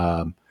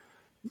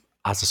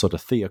as a sort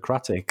of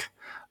theocratic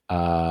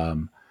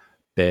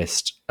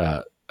based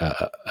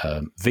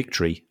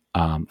victory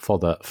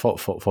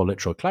for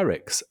literal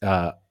clerics,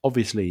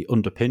 obviously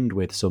underpinned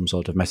with some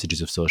sort of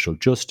messages of social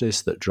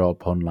justice that draw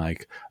upon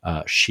like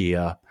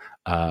Shia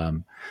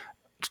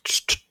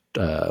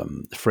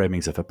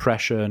framings of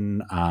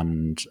oppression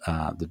and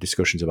the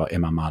discussions about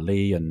Imam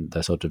Ali and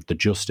the sort of the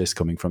justice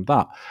coming from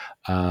that.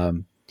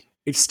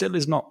 It still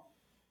is not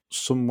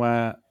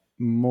somewhere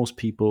most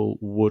people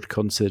would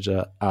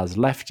consider as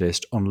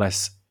leftist,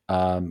 unless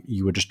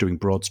you were just doing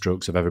broad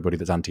strokes of everybody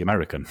that's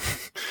anti-American.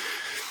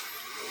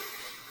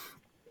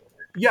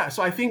 Yeah,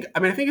 so I think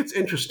it's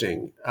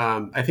interesting.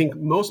 I think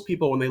most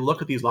people, when they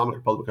look at the Islamic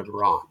Republic of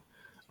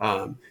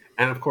Iran,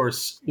 and of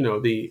course,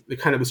 the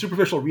kind of the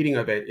superficial reading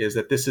of it is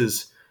that this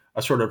is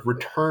a sort of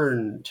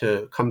return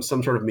to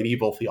some sort of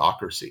medieval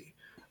theocracy.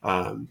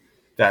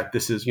 That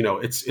this is,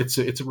 it's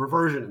a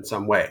reversion in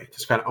some way.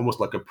 It's kind of almost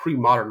like a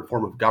pre-modern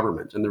form of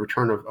government and the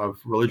return of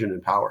religion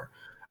and power.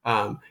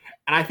 And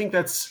I think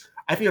that's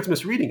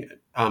misreading it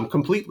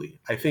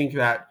completely. I think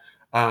that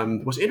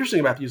what's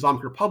interesting about the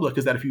Islamic Republic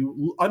is that if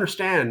you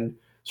understand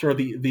sort of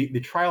the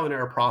trial and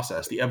error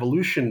process, the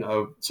evolution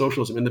of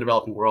socialism in the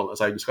developing world,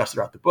 as I discussed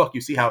throughout the book, you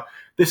see how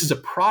this is a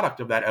product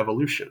of that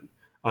evolution.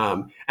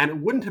 And it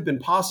wouldn't have been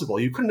possible.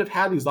 You couldn't have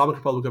had the Islamic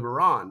Republic of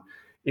Iran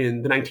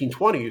in the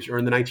 1920s or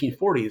in the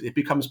 1940s. It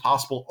becomes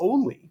possible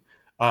only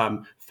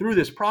through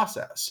this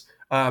process.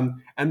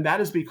 And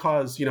that is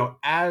because,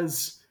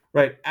 as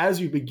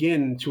you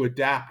begin to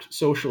adapt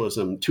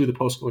socialism to the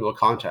post-colonial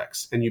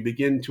context, and you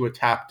begin to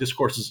adapt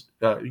discourses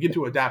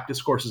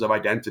of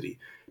identity,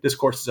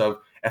 discourses of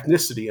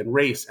ethnicity and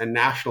race and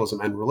nationalism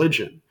and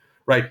religion,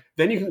 right?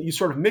 Then you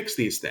sort of mix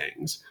these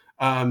things.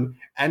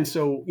 And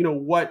so,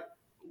 what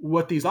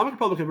the Islamic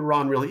Republic of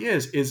Iran really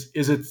is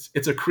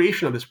it's a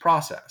creation of this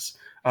process.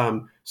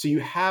 So you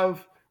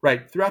have,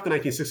 right, throughout the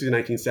 1960s and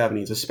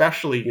 1970s,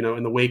 especially,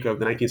 in the wake of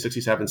the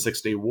 1967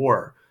 Six-Day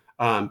War,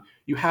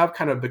 you have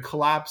kind of the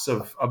collapse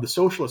of the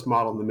socialist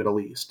model in the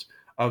Middle East,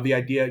 of the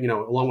idea,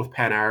 along with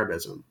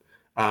Pan-Arabism.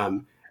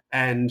 And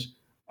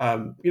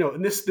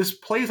this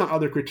plays on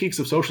other critiques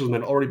of socialism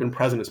that had already been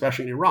present,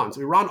 especially in Iran. So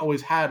Iran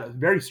always had a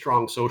very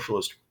strong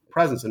socialist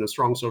presence and a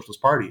strong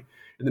socialist party.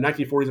 In the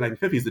 1940s and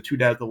 1950s, the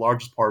Tudeh is the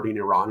largest party in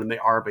Iran, and they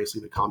are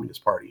basically the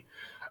Communist Party.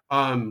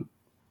 And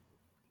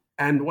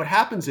what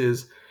happens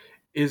is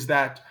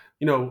that,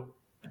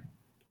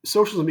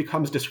 socialism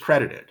becomes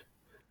discredited.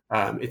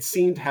 It's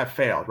seen to have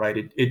failed,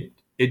 right?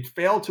 It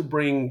failed to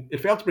bring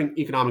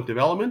economic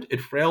development. It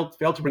failed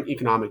to bring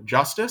economic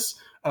justice,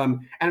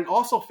 and it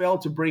also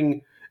failed to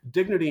bring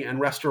dignity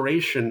and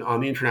restoration on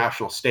the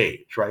international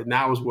stage, right? And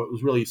that was what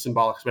was really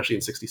symbolic, especially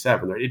in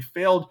 '67. Right? It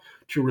failed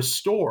to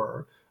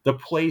restore the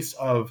place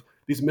of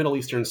these Middle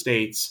Eastern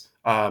states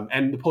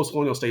and the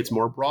post-colonial states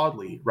more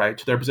broadly, right,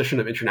 to their position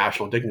of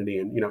international dignity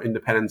and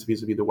independence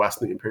vis-a-vis the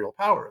West and the imperial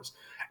powers.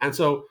 And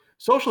so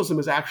socialism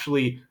is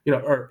actually,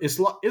 or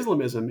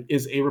Islamism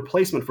is a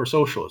replacement for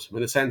socialism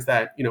in the sense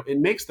that, it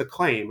makes the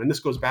claim, and this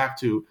goes back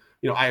to,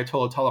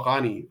 Ayatollah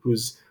Talabani,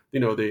 who's,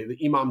 the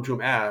Imam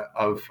Jum'ah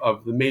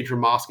of the major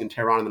mosque in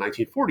Tehran in the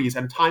 1940s,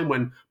 at a time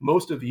when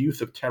most of the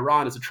youth of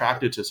Tehran is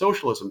attracted to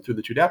socialism through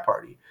the Tudeh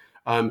party.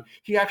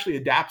 He actually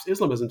adapts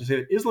Islamism to say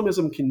that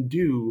Islamism can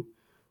do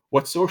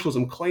what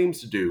socialism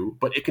claims to do,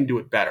 but it can do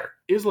it better.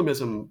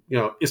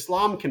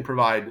 Islam can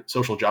provide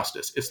social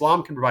justice.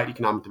 Islam can provide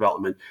economic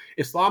development.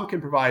 Islam can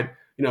provide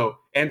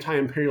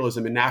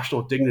anti-imperialism and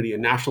national dignity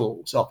and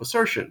national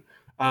self-assertion.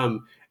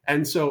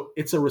 And so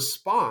it's a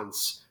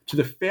response to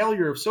the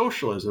failure of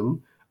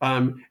socialism,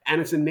 and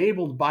it's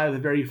enabled by the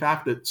very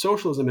fact that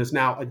socialism is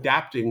now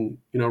adapting,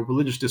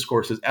 religious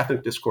discourses,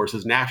 ethnic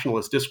discourses,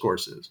 nationalist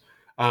discourses.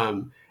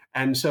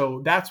 And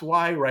so that's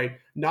why, right,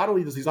 not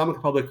only does the Islamic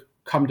Republic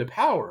come to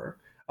power,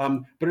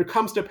 but it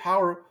comes to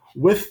power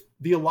with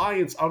the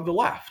alliance of the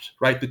left,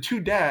 right? The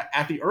Tudeh,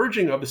 at the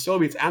urging of the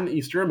Soviets and the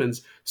East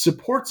Germans,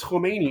 supports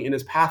Khomeini in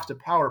his path to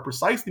power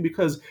precisely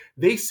because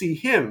they see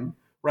him,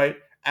 right,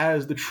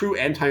 as the true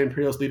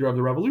anti-imperialist leader of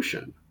the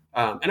revolution.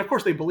 And of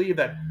course, they believe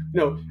that,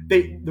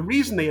 the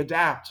reason they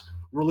adapt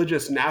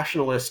religious,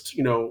 nationalist,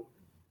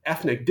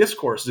 ethnic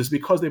discourses is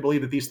because they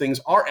believe that these things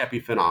are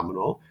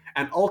epiphenomenal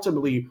and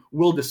ultimately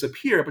will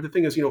disappear. But the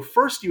thing is,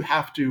 first you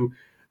have to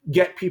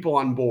get people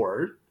on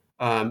board,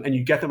 and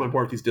you get them on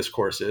board with these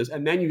discourses,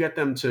 and then you get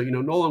them to,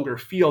 no longer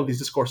feel these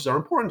discourses are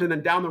important. And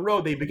then down the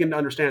road, they begin to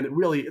understand that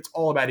really it's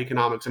all about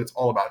economics and it's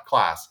all about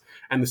class,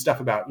 and the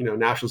stuff about,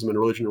 nationalism and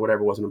religion or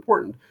whatever wasn't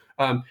important.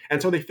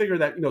 And so they figure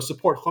that,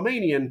 support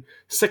Khomeini, in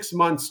 6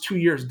 months, 2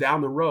 years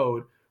down the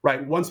road,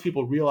 right, once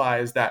people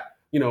realize that,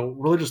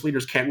 religious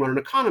leaders can't run an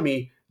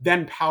economy,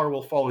 then power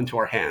will fall into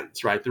our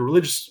hands, right? The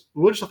religious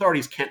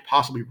authorities can't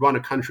possibly run a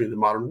country in the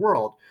modern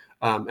world.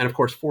 And of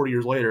course, 40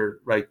 years later,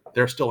 right,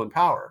 they're still in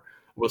power.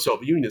 Well, the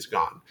Soviet Union is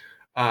gone.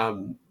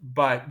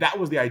 But that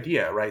was the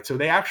idea, right? So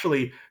they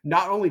actually,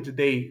 not only did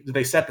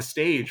they set the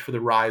stage for the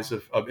rise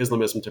of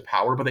Islamism to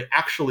power, but they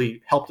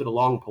actually helped it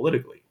along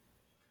politically.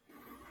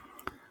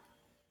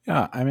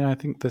 Yeah, I mean, I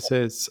think this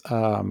is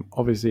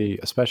obviously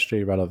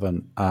especially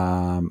relevant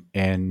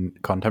in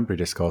contemporary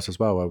discourse as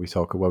well,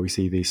 where we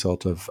see these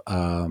sort of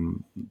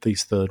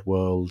these third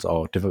world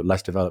or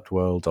less developed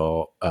world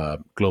or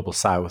global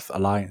south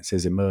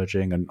alliances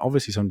emerging, and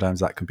obviously sometimes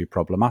that can be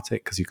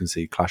problematic because you can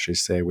see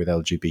clashes, say, with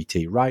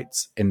LGBT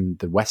rights in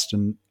the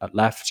Western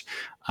left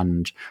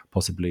and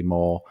possibly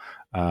more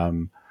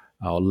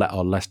or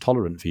less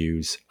tolerant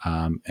views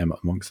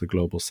amongst the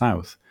global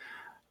south.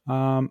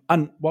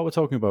 And while we're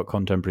talking about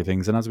contemporary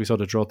things, and as we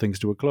sort of draw things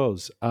to a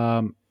close,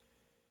 can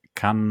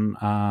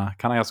I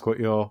ask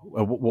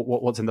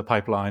what's in the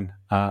pipeline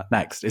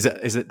next? Is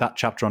it that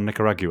chapter on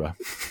Nicaragua?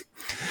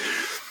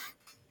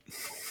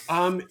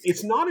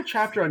 It's not a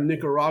chapter on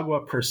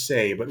Nicaragua per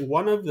se, but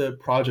one of the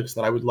projects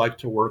that I would like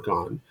to work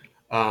on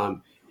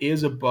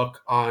is a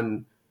book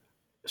on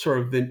sort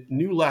of the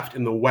new left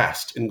in the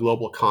West in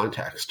global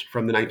context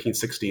from the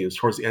 1960s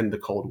towards the end of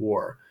the Cold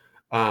War.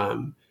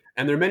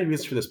 And there are many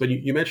reasons for this, but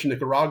you mentioned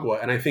Nicaragua,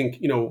 and I think,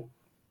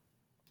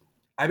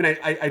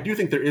 I do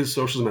think there is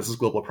socialism as this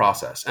global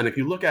process. And if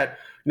you look at,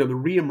 the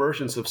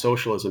reemergence of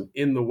socialism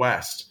in the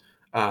West,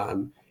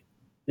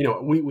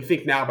 we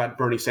think now about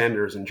Bernie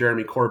Sanders and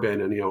Jeremy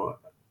Corbyn and,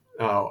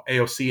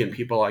 AOC and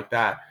people like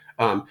that.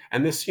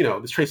 And this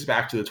traces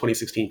back to the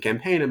 2016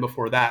 campaign, and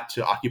before that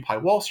to Occupy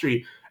Wall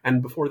Street.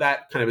 And before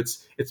that, kind of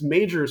its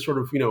major sort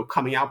of,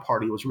 coming out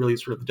party was really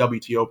sort of the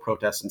WTO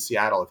protests in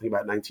Seattle, I think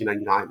about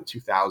 1999 and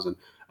 2000,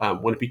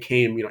 when it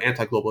became,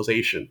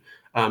 anti-globalization.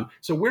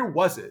 So where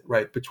was it,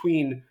 right?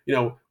 Between,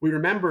 we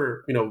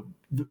remember, the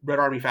Red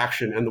Army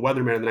faction and the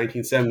Weathermen in the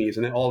 1970s,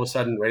 and then all of a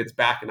sudden, right, it's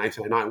back in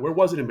 1999. Where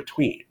was it in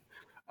between?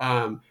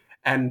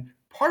 And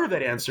part of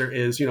that answer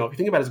is, if you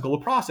think about it as a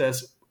global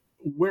process,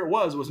 where it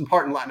was in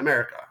part in Latin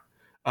America.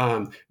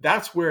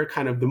 That's where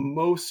kind of the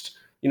most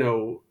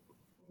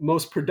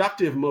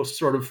productive, most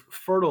sort of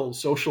fertile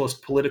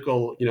socialist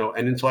political,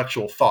 and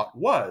intellectual thought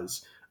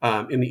was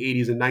in the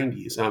 80s and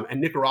 90s.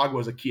 And Nicaragua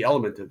is a key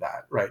element of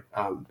that, right?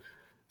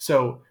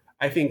 So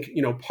I think,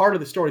 part of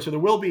the story, so there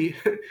will be,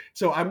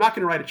 so I'm not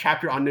going to write a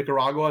chapter on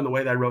Nicaragua in the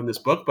way that I wrote in this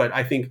book, but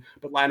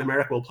Latin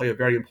America will play a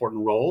very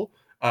important role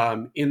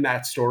in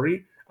that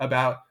story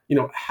about,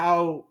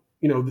 how,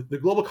 the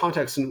global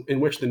context in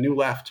which the new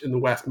left in the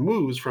West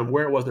moves from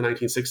where it was in the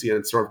 1960s and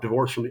it's sort of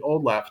divorced from the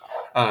old left,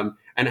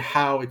 and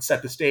how it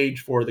set the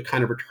stage for the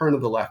kind of return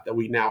of the left that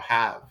we now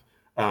have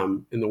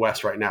in the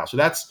West right now. So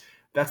that's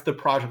the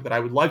project that I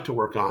would like to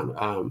work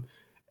on.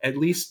 At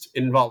least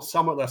it involves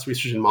somewhat less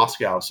research in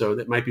Moscow, so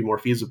that might be more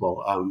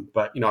feasible.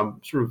 But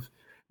I'm sort of,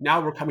 now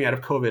we're coming out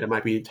of COVID, it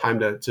might be time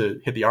to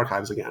hit the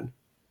archives again.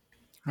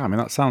 I mean,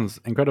 that sounds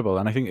incredible.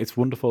 And I think it's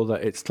wonderful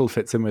that it still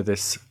fits in with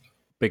this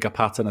bigger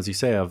pattern, as you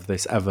say, of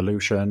this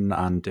evolution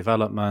and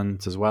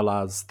development, as well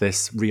as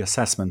this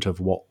reassessment of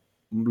what,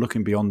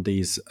 looking beyond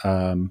these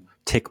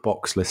tick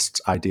box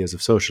list ideas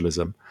of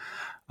socialism.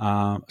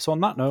 So on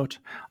that note,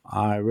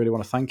 I really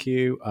want to thank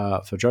you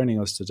for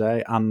joining us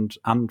today and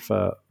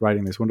for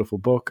writing this wonderful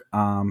book.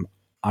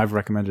 I've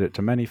recommended it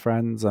to many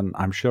friends, and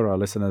I'm sure our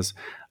listeners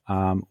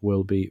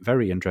will be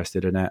very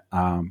interested in it.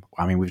 I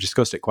mean, we've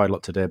discussed it quite a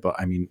lot today, but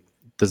I mean,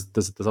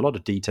 there's a lot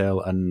of detail,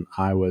 and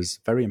I was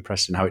very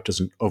impressed in how it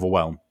doesn't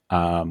overwhelm.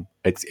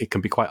 It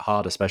can be quite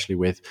hard, especially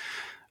with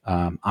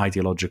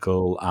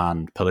ideological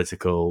and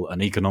political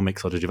and economic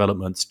sort of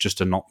developments, just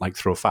to not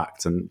throw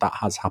facts, and that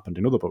has happened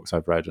in other books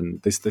I've read,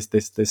 and this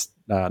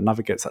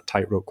navigates that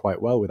tightrope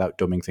quite well without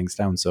dumbing things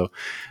down. So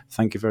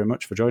thank you very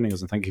much for joining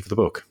us, and thank you for the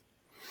book.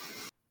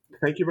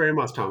 Thank you very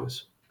much,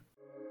 Thomas.